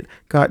by it,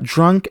 got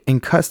drunk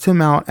and cussed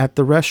him out at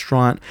the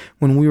restaurant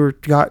when we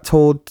got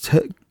told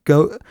to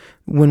go.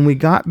 When we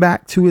got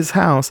back to his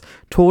house,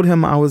 told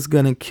him I was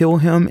gonna kill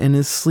him in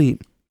his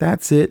sleep.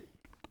 That's it.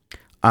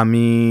 I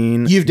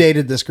mean, You've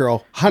dated this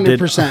girl,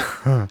 100%,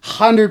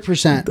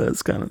 100%.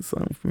 that's kind of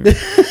sound familiar.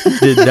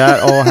 Did that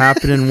all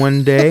happen in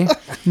one day?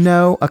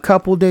 No, a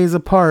couple days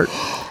apart.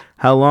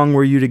 How long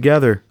were you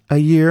together? A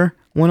year.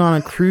 Went on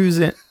a cruise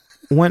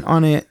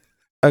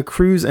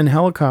and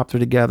helicopter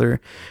together.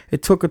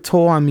 It took a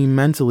toll on me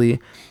mentally,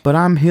 but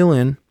I'm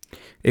healing.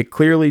 It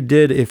clearly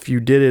did if you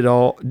did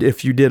all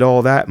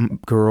that,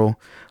 girl.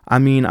 I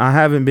mean, I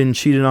haven't been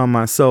cheated on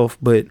myself,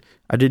 but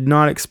I did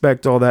not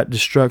expect all that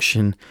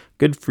destruction.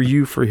 Good for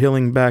you for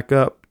healing back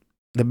up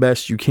the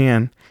best you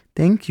can.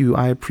 Thank you,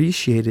 I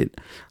appreciate it.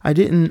 I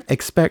didn't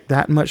expect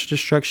that much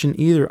destruction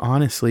either,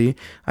 honestly.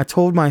 I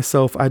told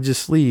myself I'd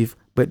just leave,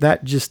 but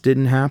that just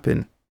didn't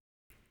happen.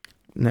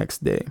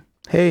 Next day.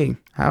 Hey,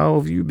 how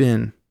have you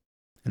been?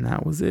 And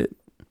that was it.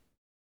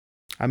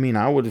 I mean,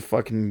 I would have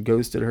fucking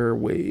ghosted her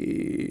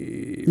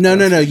way. No.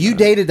 faster You than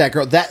that. dated that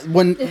girl.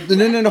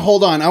 No.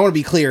 Hold on. I want to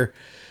be clear.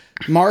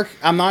 Mark,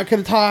 I'm not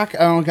going to talk. I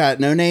don't got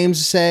no names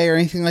to say or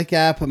anything like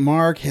that. But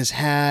Mark has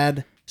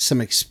had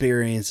some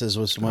experiences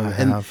with some women. I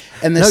have.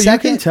 And the No,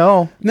 second, you can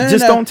tell. No,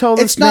 Just no. don't tell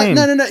this it's not, name.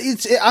 No.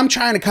 I'm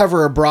trying to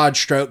cover a broad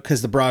stroke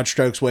because the broad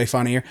stroke's way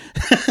funnier.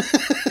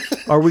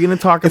 Are we going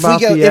to talk about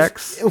the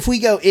ex if we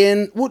go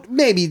in, well,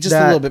 maybe just a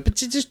that little bit, but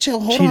just chill.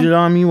 Hold on. cheated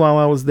on me while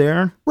I was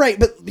there? Right,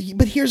 but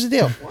here's the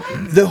deal.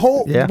 The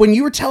whole Yeah. when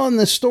you were telling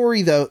the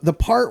story though, the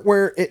part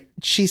where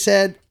she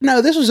said,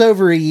 "No, this was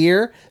over a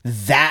year."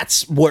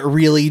 That's what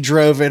really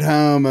drove it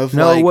home. Of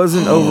No, like, it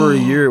wasn't over a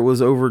year. It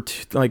was over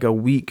like a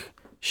week.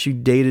 She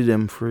dated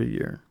him for a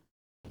year.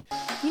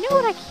 You know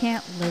what I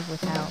can't live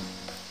without?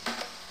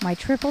 My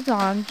Triple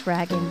Dong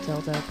Dragon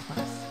Dildo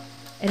Plus.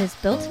 It is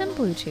built-in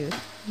Bluetooth,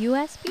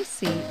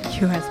 USB-C,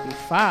 USB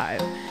 5,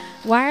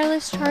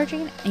 wireless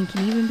charging, and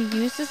can even be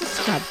used as a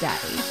scrub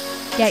daddy.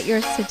 Get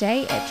yours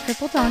today at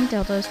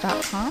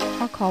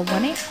tripledongdildos.com or call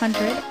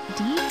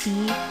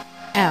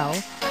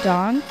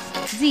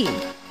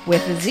 1-800-DDL-DONGZ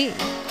with a Z.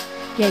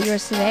 Get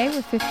yours today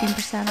with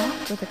 15%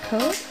 off with the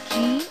code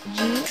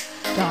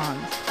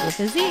GGDONGS with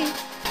a Z.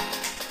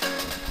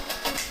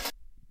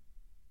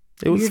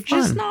 It was You're fun.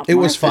 just not It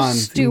was Martha fun.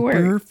 Stewart.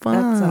 Super fun.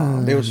 That's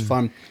all. It was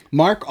fun.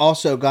 Mark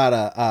also got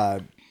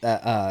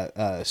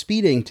a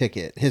speeding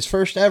ticket. His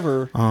first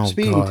ever Oh,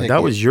 speeding God. ticket.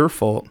 That was your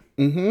fault.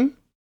 Mm-hmm.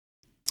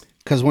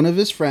 Because one of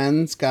his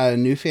friends got a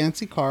new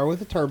fancy car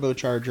with a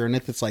turbocharger in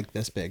it that's like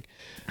this big.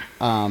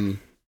 And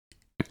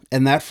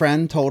that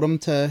friend told him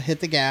to hit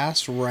the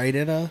gas right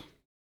at a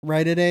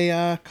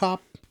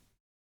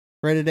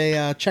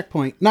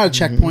checkpoint. Not a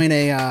checkpoint,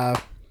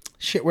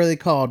 shit, what are they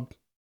called?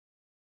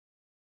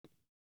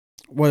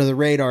 What are the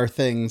radar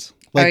things?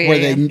 Like Oh,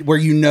 yeah, where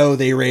you know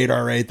they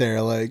radar right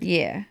there. Like,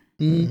 Yeah.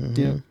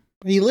 yeah.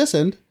 He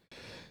listened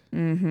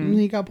Mm-hmm. and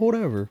he got pulled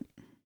over.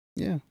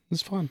 Yeah, it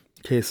was fun.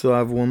 Okay, so I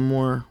have one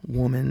more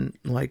woman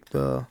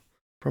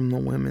from the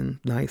women,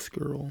 nice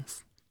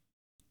girls.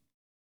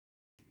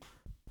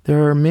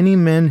 There are many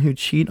men who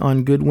cheat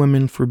on good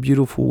women for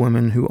beautiful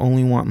women who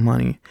only want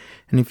money.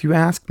 And if you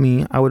ask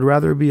me, I would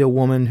rather be a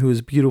woman who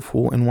is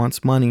beautiful and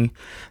wants money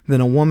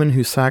than a woman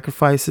who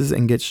sacrifices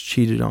and gets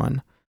cheated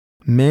on.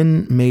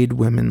 Men made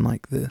women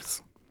like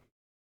this.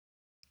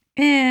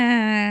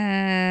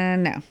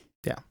 No.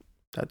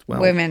 That's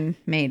well. Women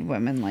made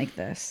women like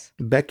this.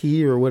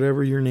 Becky or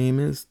whatever your name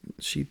is,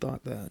 she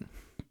thought that.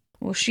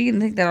 Well, she can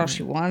think that all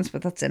she wants,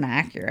 but that's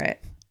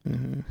inaccurate.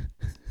 Mm-hmm.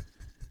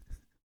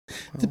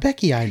 The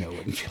Becky I know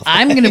wouldn't feel that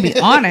I'm way. going to be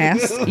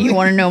honest. You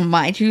want to know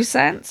my 2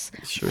 cents?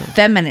 Sure.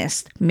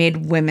 Feminist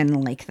made women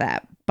like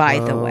that, by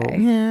the Oh, way.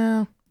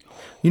 Yeah.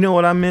 You know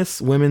what I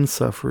miss? Women's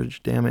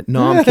suffrage. Damn it.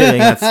 No, I'm kidding.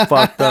 That's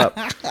fucked up.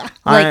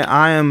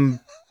 I am.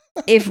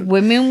 If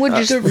women would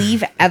just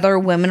leave other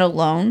women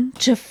alone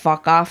to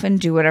fuck off and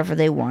do whatever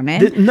they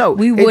wanted, No,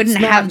 we it's wouldn't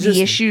not have just-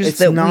 the issues it's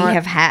that not- we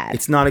have had.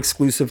 It's not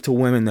exclusive to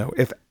women though.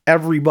 If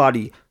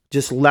everybody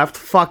just left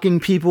fucking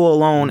people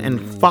alone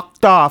and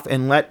fucked off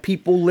and let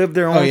people live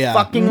their own yeah.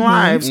 fucking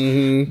lives,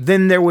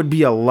 then there would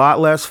be a lot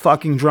less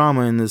fucking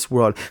drama in this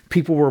world.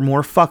 People were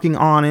more fucking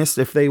honest.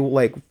 If they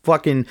like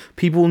fucking,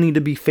 people need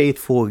to be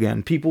faithful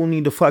again. People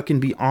need to fucking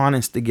be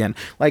honest again.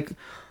 Like,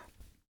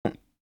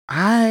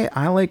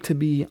 I like to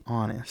be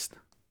honest,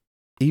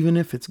 even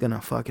if it's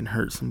gonna fucking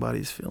hurt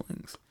somebody's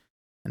feelings.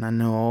 And I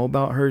know all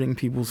about hurting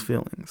people's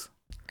feelings.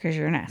 Because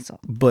you're an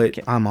asshole. But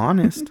I'm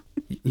honest.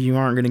 You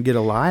aren't going to get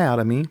a lie out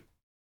of me.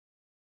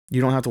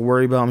 You don't have to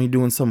worry about me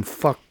doing some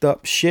fucked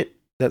up shit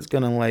that's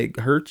going to like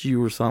hurt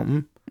you or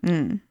something,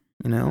 Mm.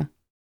 you know?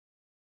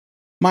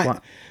 My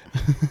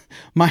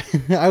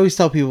I always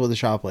tell people at the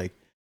shop, like,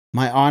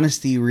 my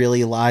honesty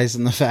really lies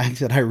in the fact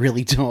that I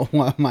really don't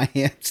want my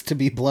hands to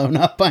be blown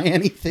up by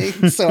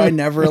anything. So I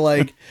never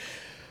like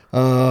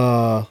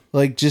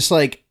just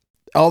like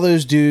all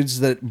those dudes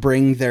that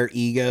bring their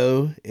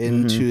ego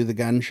into the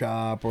gun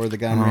shop or the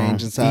gun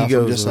range and stuff. I'm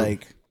egos just are-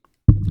 like,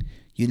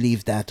 you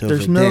leave that over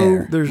There's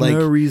there. Like,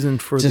 no reason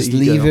for just the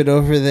ego. leave it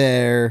over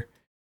there.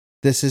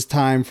 This is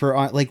time for,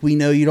 like, we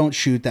know you don't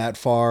shoot that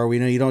far. We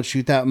know you don't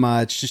shoot that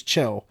much. Just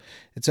chill.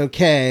 It's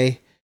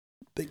okay.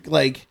 But,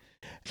 like,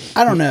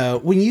 I don't know.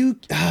 When you,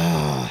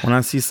 When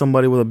I see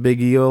somebody with a big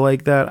ego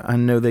like that, I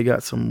know they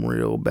got some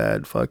real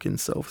bad fucking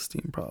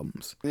self-esteem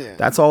problems. yeah.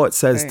 That's all it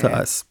says to Yeah.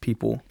 us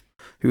people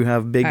who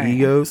have big Yeah.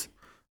 egos.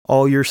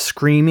 All you're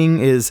screaming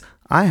is,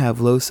 I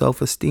have low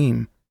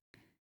self-esteem.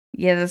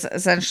 Yeah, that's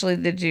essentially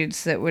the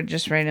dudes that would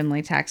just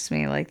randomly text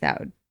me like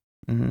that.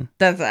 Mm-hmm.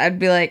 I'd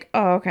be like,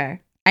 oh,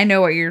 okay. I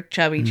know what you're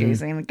chubby Mhm.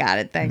 chasing. Got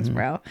it. Thanks, Mhm.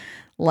 bro.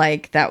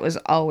 Like, that was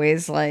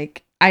always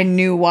like, I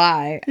knew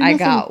why I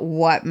got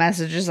what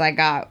messages I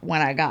got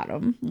when I got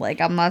them. Like,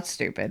 I'm not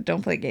stupid.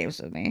 Don't play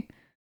games with me.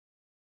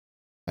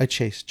 I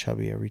chase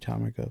Chubby every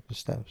time I go up the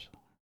steps.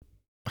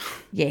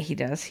 Yeah, he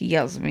does. He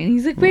yells at me and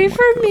he's like, Oh wait my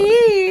for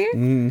God.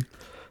 me.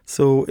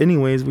 So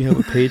anyways, we have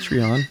a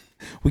Patreon.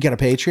 We got a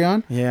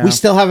Patreon? Yeah. We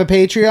still have a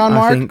Patreon,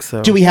 Mark? I think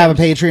so. Do we have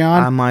a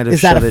Patreon? I might have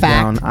Is that shut a it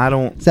fact? down. I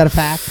don't. Is that a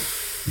fact?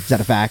 Is that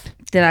a fact?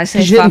 Did I say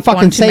Because you didn't fuck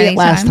one fucking too say many it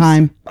last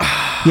times? time.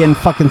 You didn't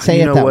fucking say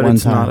You it know that what? one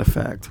It's time. not a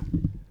fact.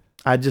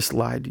 I just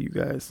lied to you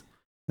guys.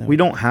 No. We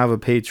don't have a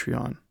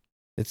Patreon.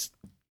 It's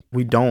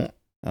We don't.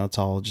 no, it's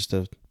all just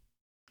a.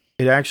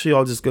 It actually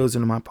all just goes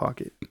into my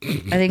pocket.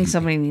 I think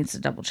somebody needs to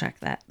double check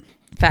that.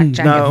 Fact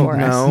check it No, for us.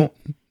 no.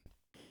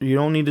 You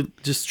don't need to.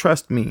 Just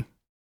trust me.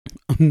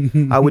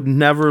 I would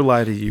never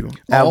lie to you.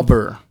 All-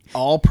 Ever.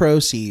 all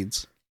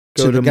proceeds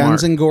Go to the to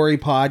Guns Mark. and Gory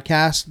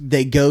podcast.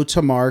 They go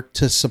to Mark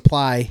to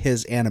supply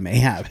his anime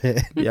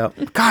habit.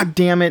 Yep. God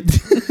damn it.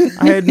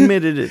 I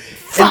admitted it.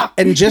 Fuck.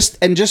 And just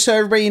so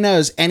everybody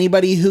knows,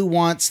 anybody who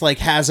wants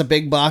has a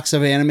big box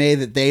of anime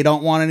that they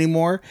don't want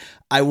anymore,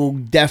 I will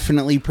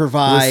definitely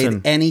provide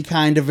Listen. any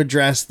kind of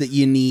address that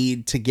you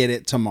need to get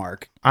it to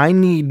Mark. I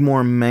need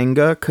more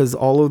manga because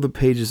all of the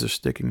pages are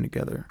sticking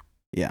together.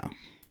 Yeah.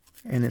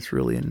 And it's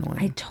really annoying.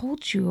 I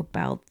told you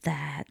about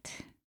that.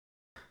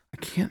 I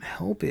can't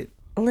help it.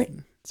 Like,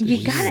 you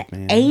weird, gotta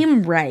man.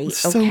 aim right,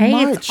 So okay?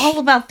 much. It's all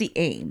about the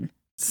aim.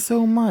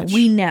 So much.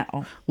 We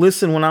know.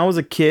 Listen, when I was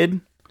a kid,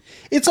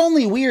 It's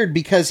only weird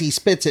because he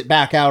spits it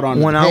back out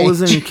on when the I was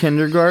page. in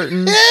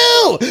kindergarten, Ew!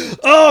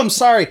 Oh, I'm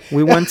sorry.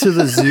 we went to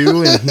the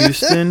zoo in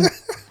Houston,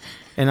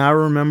 and I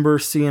remember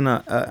seeing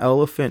a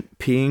elephant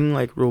peeing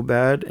like real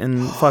bad,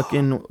 and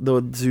fucking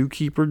the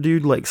zookeeper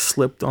dude like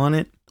slipped on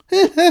it,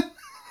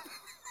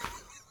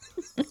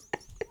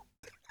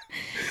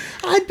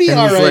 I'd be and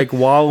all he's right. like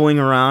wallowing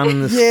around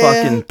in this Yeah.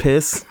 fucking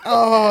piss,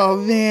 Oh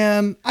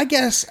man, I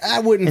guess I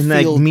wouldn't and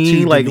like feel me,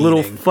 too like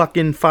little demeaning.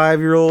 fucking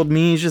 5-year-old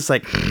me, is just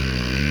like,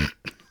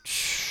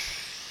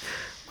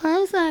 why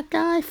is that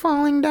guy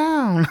falling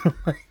down?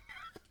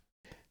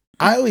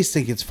 I always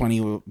think it's funny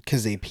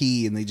because they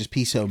pee and they just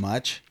pee so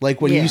much.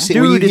 Like when Yeah. you see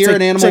when you Dude, it's hear like-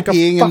 an it's animal like a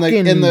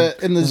peeing in the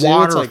zoo, it's like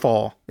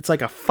waterfall. It's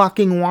like a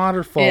fucking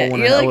waterfall Yeah, when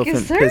you're an like, elephant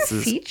is there pisses.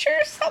 a feature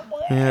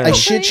somewhere? Yeah. I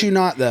shit you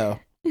not though.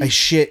 I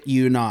shit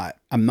you not.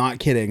 I'm not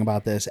kidding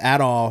about this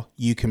at all.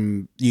 You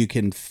can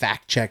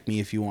fact check me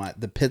if you want.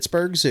 The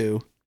Pittsburgh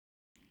Zoo,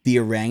 the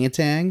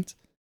orangutans,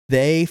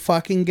 they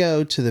fucking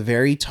go to the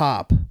very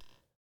top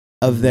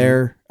of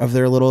their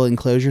little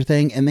enclosure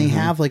thing, and they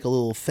have like a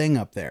little thing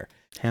up there.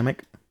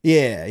 Hammock.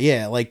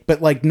 Yeah, like,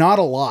 but like not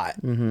a lot.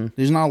 Mm-hmm.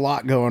 There's not a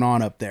lot going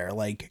on up there.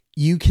 Like,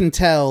 you can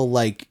tell,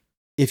 like,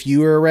 if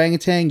you were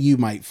orangutan, you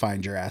might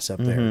find your ass up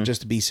there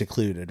just to be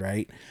secluded,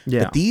 right?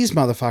 Yeah. But these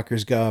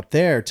motherfuckers go up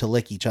there to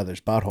lick each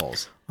other's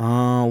buttholes.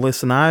 Oh,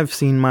 listen, I've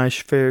seen my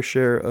fair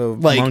share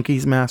of Like,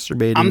 monkeys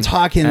masturbating. I'm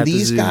talking at the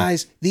these zoo.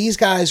 guys. These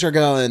guys are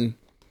going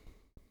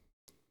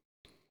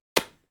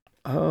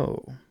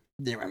Oh,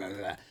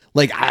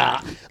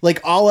 like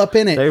all up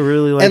in it. they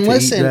really like And to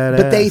listen, eat that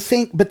but ass. they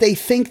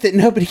think that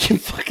nobody can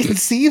fucking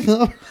see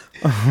them.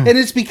 And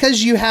it's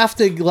because you have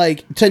to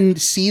like to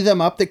see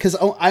them up there, because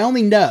I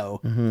only know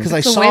because I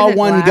It's the saw way the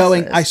one glass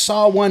going. is. I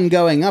saw one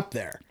going up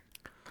there,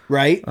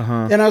 right?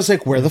 Uh-huh. And I was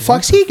like, "Where the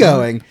fuck's he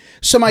going?"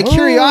 So my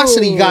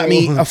curiosity got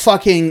me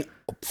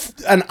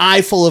an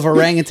eye full of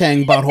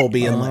orangutan butthole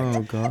being licked.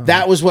 Oh, God.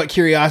 That was what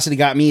curiosity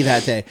got me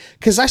that day,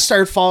 because I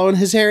started following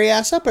his hairy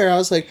ass up there. I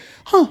was like,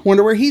 "Huh,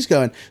 wonder where he's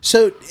going."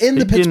 So in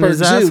the He's getting Pittsburgh his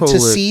Zoo, asshole to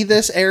licked. see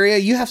this area,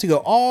 you have to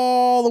go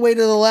all the way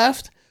to the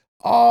left,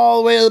 all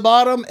the way to the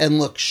bottom, and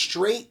look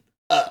straight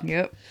up.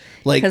 Yep.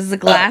 Like, Because the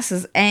glass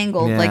is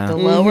angled, Yeah. like the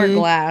lower Mhm.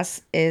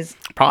 glass is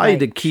Probably like,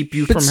 to keep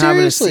you But from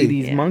having to see seriously.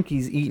 these Yeah.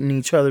 monkeys eating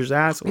each other's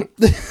assholes.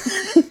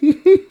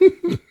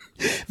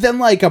 then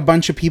like a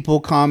bunch of people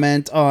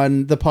comment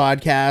on the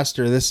podcast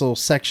or this little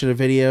section of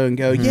video and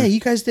go, "Yeah, you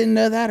guys didn't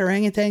know that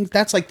orangutans?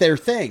 That's like their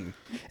thing."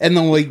 And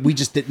then we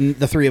just didn't.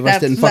 The three of us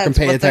That's- didn't fucking that's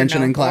pay what they're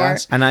attention known in for.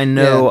 class. And I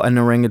know an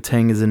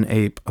orangutan is an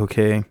ape.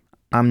 Okay,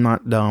 I'm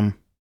not dumb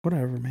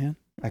Whatever, man.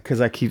 because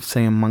I keep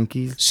saying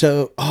monkeys.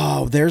 So,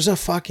 there's a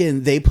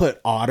fucking. They put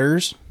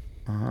otters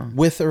Uh-huh.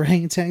 with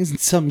orangutans in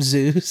some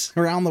zoos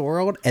around the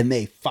world, and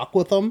they fuck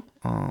with them.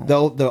 Oh.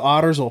 The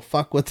otters will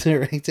fuck with the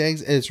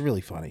orangutans. It's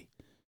really funny.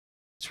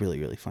 It's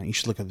really, really funny. You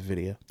should look at the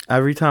video.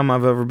 Every time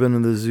I've ever been to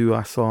the zoo,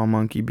 I saw a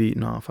monkey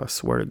beaten off. I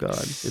swear to God,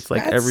 it's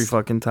like That's- every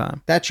fucking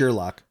time. That's your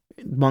luck.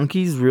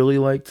 Monkeys really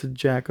like to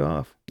jack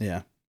off,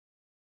 Yeah.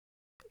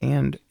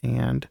 and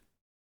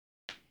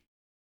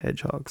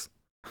hedgehogs.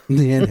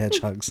 And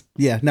hedgehogs.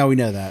 Yeah, no, we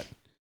know that.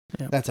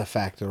 Yeah. That's a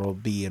fact that will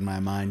be in my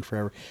mind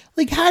forever.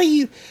 Like, how do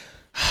you?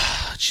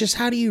 It's just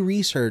how do you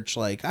research?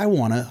 Like, I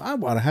wanna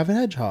have a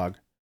hedgehog.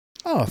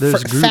 Oh,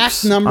 There's fact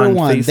groups number on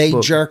one: they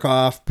Facebook. jerk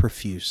off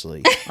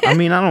profusely. I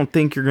mean, I don't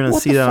think you're gonna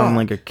What see the that on fuck?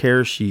 like a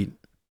care sheet.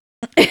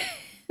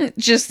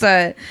 just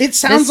a It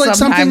sounds This like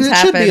something that sometimes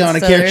should be happens, on a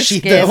so care they're sheet.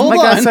 scared. Though. Hold Like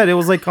on, I said, it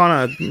was like on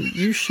a.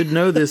 You should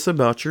know this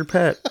about your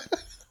pet.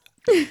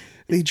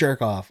 they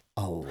jerk off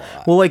a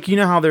lot. Well, like you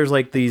know how there's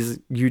like these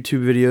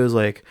YouTube videos,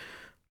 like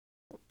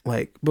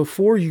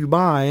before you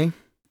buy,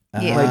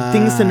 Yeah. like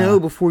things to know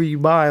before you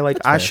buy. Like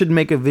That's I fair. should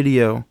make a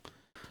video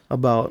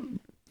about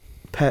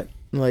pet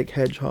like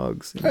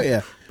hedgehogs. Oh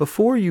yeah.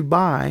 Before you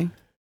buy,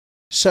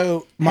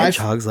 So my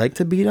hedgehogs like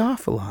to beat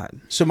off a lot.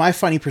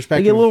 funny They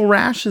perspective. get little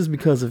rashes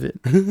because of it.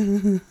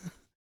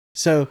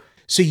 so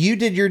you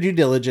did your due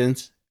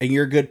diligence and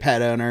you're a good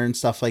pet owner and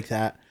stuff like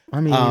that. I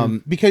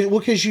mean,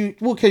 Because you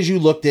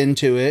looked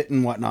into it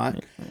and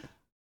whatnot.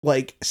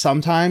 Like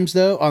sometimes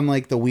though, on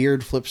like the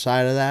weird flip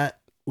side of that,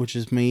 which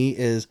is me,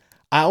 is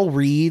I'll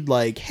read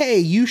like, "Hey,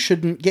 you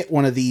shouldn't get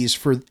one of these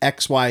for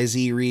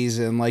XYZ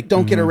reason. Like,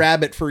 don't get a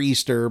rabbit for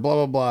Easter,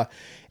 blah blah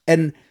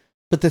blah."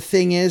 But the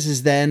thing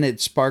is then it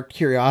sparked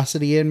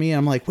curiosity in me.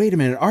 I'm like, wait a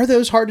minute, are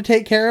those hard to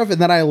take care of?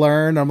 And then I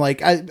learned, I'm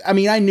like, I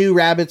mean, I knew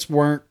rabbits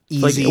weren't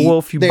like easy. well,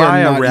 if you They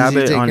buy are a not easy to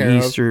rabbit take on care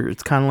of. Easter,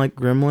 it's kind of like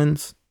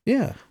Gremlins.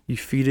 Yeah. You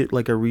feed it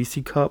like a Reese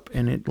cup,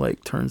 and it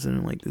like turns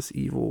into like this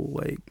evil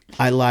like.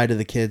 I lie to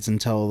the kids and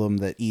tell them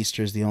that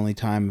Easter is the only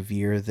time of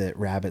year that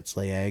rabbits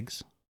lay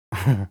eggs.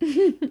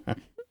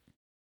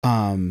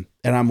 And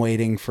I'm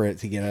waiting for it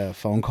to get a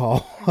phone call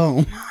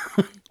home.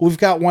 We've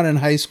got one in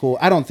high school.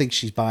 I don't think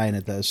she's buying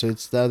it though. So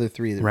it's the other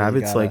three that really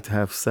Rabbits gotta- like to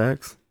have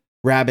sex.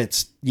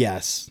 rabbits.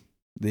 Yes.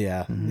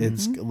 Yeah. Mhm.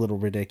 It's a little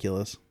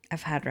ridiculous.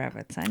 I've had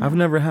rabbits. I know. I've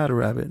never had a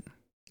rabbit.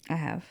 I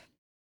have.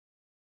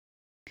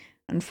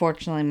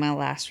 Unfortunately, my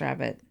last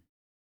rabbit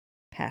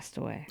passed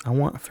away. I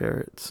want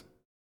ferrets.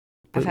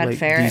 I've had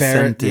ferrets.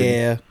 Ferret,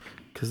 yeah.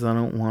 Because I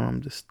don't want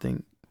them to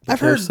stink. But I've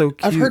they're heard. so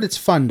cute. I've heard it's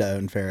fun to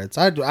own ferrets.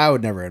 I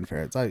would never own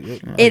ferrets.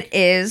 It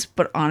is,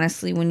 but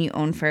honestly, when you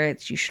own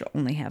ferrets, you should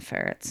only have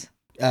ferrets.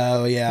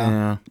 Oh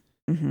yeah.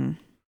 Yeah. Hmm.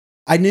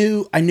 I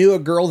knew a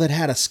girl that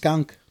had a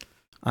skunk.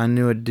 I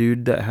knew a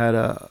dude that had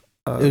a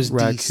It was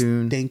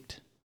raccoon, distinct.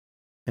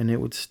 and it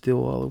would steal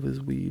all of his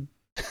weed.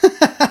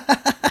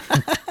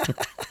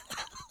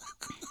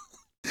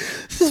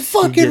 The He'd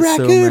fucking get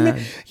so raccoon.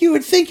 mad. You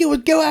would think it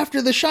would go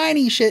after the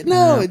shiny shit.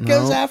 No, Yeah, it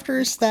goes no. after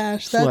his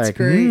stash. It's That's like,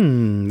 great.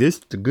 this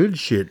the good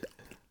shit.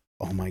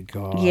 Oh my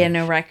god. Yeah,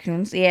 no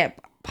raccoons. Yeah,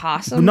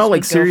 possums. No, would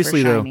like, go for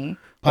seriously, though. shiny.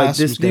 Like Possums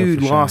this go dude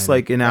for lost shiny.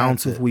 like an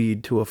ounce That's of it.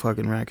 weed to a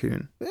fucking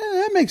raccoon. Yeah,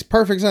 that makes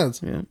perfect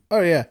sense. Yeah.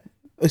 Oh yeah.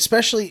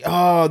 Especially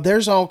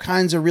there's all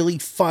kinds of really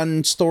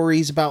fun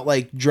stories about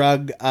like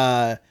drug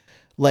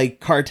like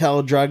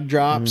cartel drug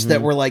drops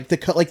that were like the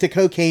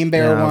cocaine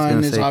bear Yeah, I was one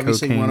gonna is say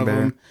obviously Cocaine one of Bear.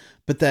 them.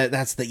 but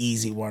that's the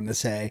easy one to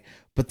say.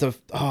 But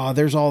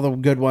there's all the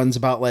good ones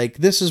about like,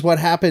 this is what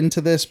happened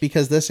to this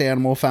because this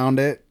animal found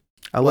it.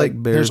 I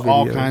like bear there's videos.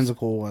 all kinds of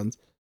cool ones.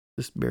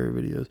 Just bear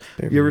videos.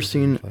 You ever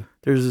seen,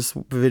 there's this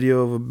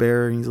video of a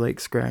bear and he's like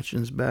scratching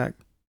his back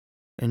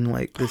and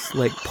like this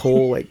like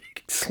pole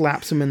like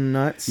slaps him in the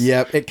nuts.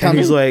 Yep. It And comes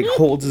he's like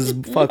holds his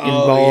fucking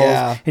balls.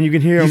 yeah. And you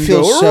can hear him You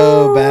feel go,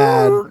 so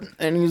bad.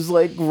 And he's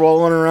like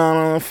rolling around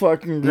on the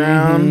fucking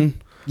ground. Mhm.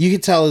 You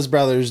could tell his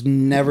brothers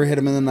never hit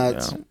him in the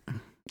nuts. Yeah.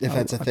 If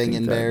that's a thing think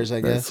in bears,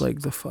 I guess. That's like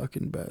the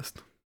fucking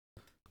best.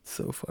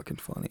 So fucking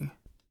funny.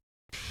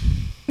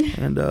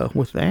 And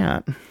with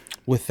that,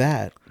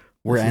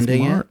 we're this is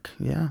ending it. Mark.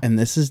 Yeah. And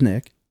this is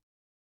Nick.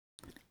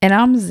 And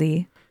I'm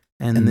Z.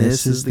 And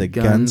this is the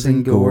Guns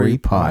and Gory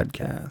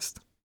podcast.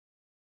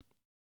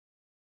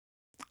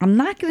 I'm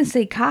not going to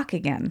say cock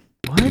again.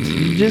 What?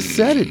 You just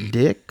said it,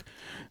 Dick.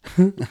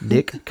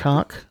 Dick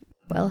cock.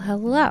 Well,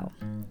 hello.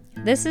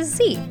 This is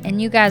Z, and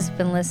you guys have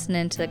been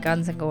listening to the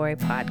Guns and Gory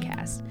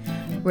podcast.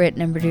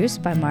 Written and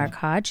produced by Mark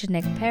Hodge and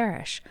Nick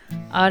Parrish.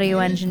 Audio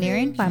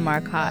engineering by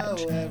Mark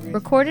Hodge.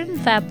 Recorded in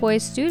Fat Boy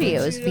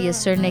Studios via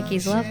Sir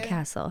Nicky's Love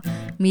Castle.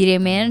 Media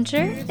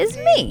manager is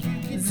me,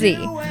 Z.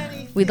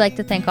 We'd like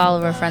to thank all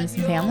of our friends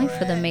and family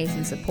for the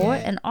amazing support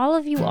and all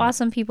of you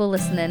awesome people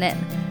listening in.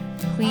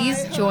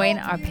 Please join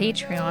our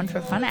Patreon for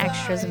fun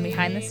extras and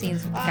behind the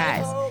scenes with the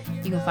guys.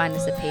 You can find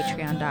us at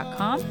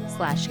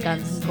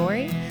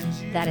patreon.com/gunsandgory.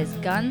 That is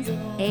guns,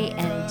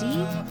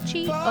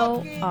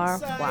 ANDGORY.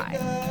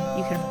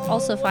 You can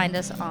also find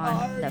us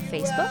on the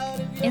Facebook,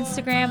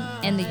 Instagram,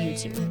 and the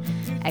YouTube.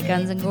 At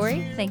Guns and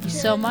Gory, thank you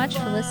so much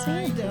for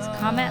listening. Please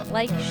comment,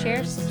 like,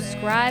 share,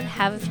 subscribe,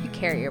 have a few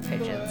carrier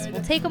pigeons.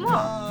 We'll take them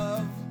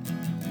all.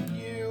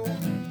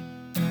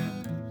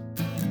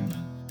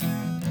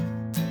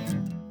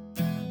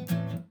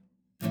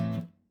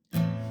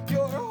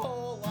 Your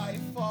whole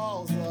life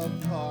falls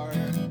apart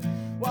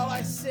while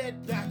I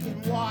sit back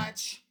and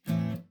watch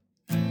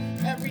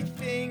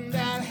everything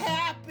that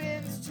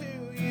happens to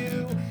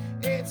you.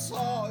 It's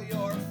all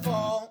your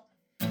fault.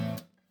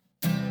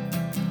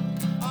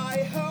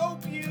 I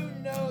hope you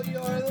know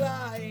you're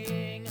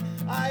lying.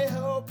 I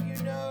hope you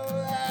know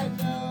that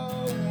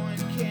no one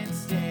can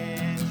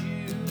stand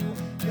you.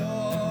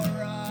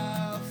 You're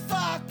a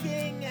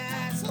fucking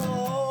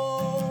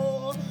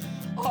asshole.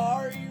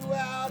 Are you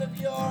out of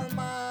your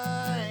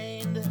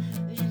mind?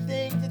 You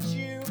think that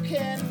you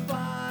can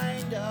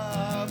find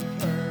a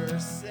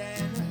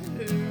person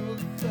who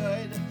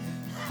could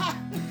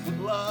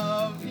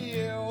love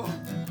you?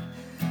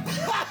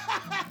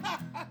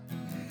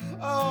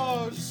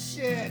 Oh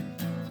shit.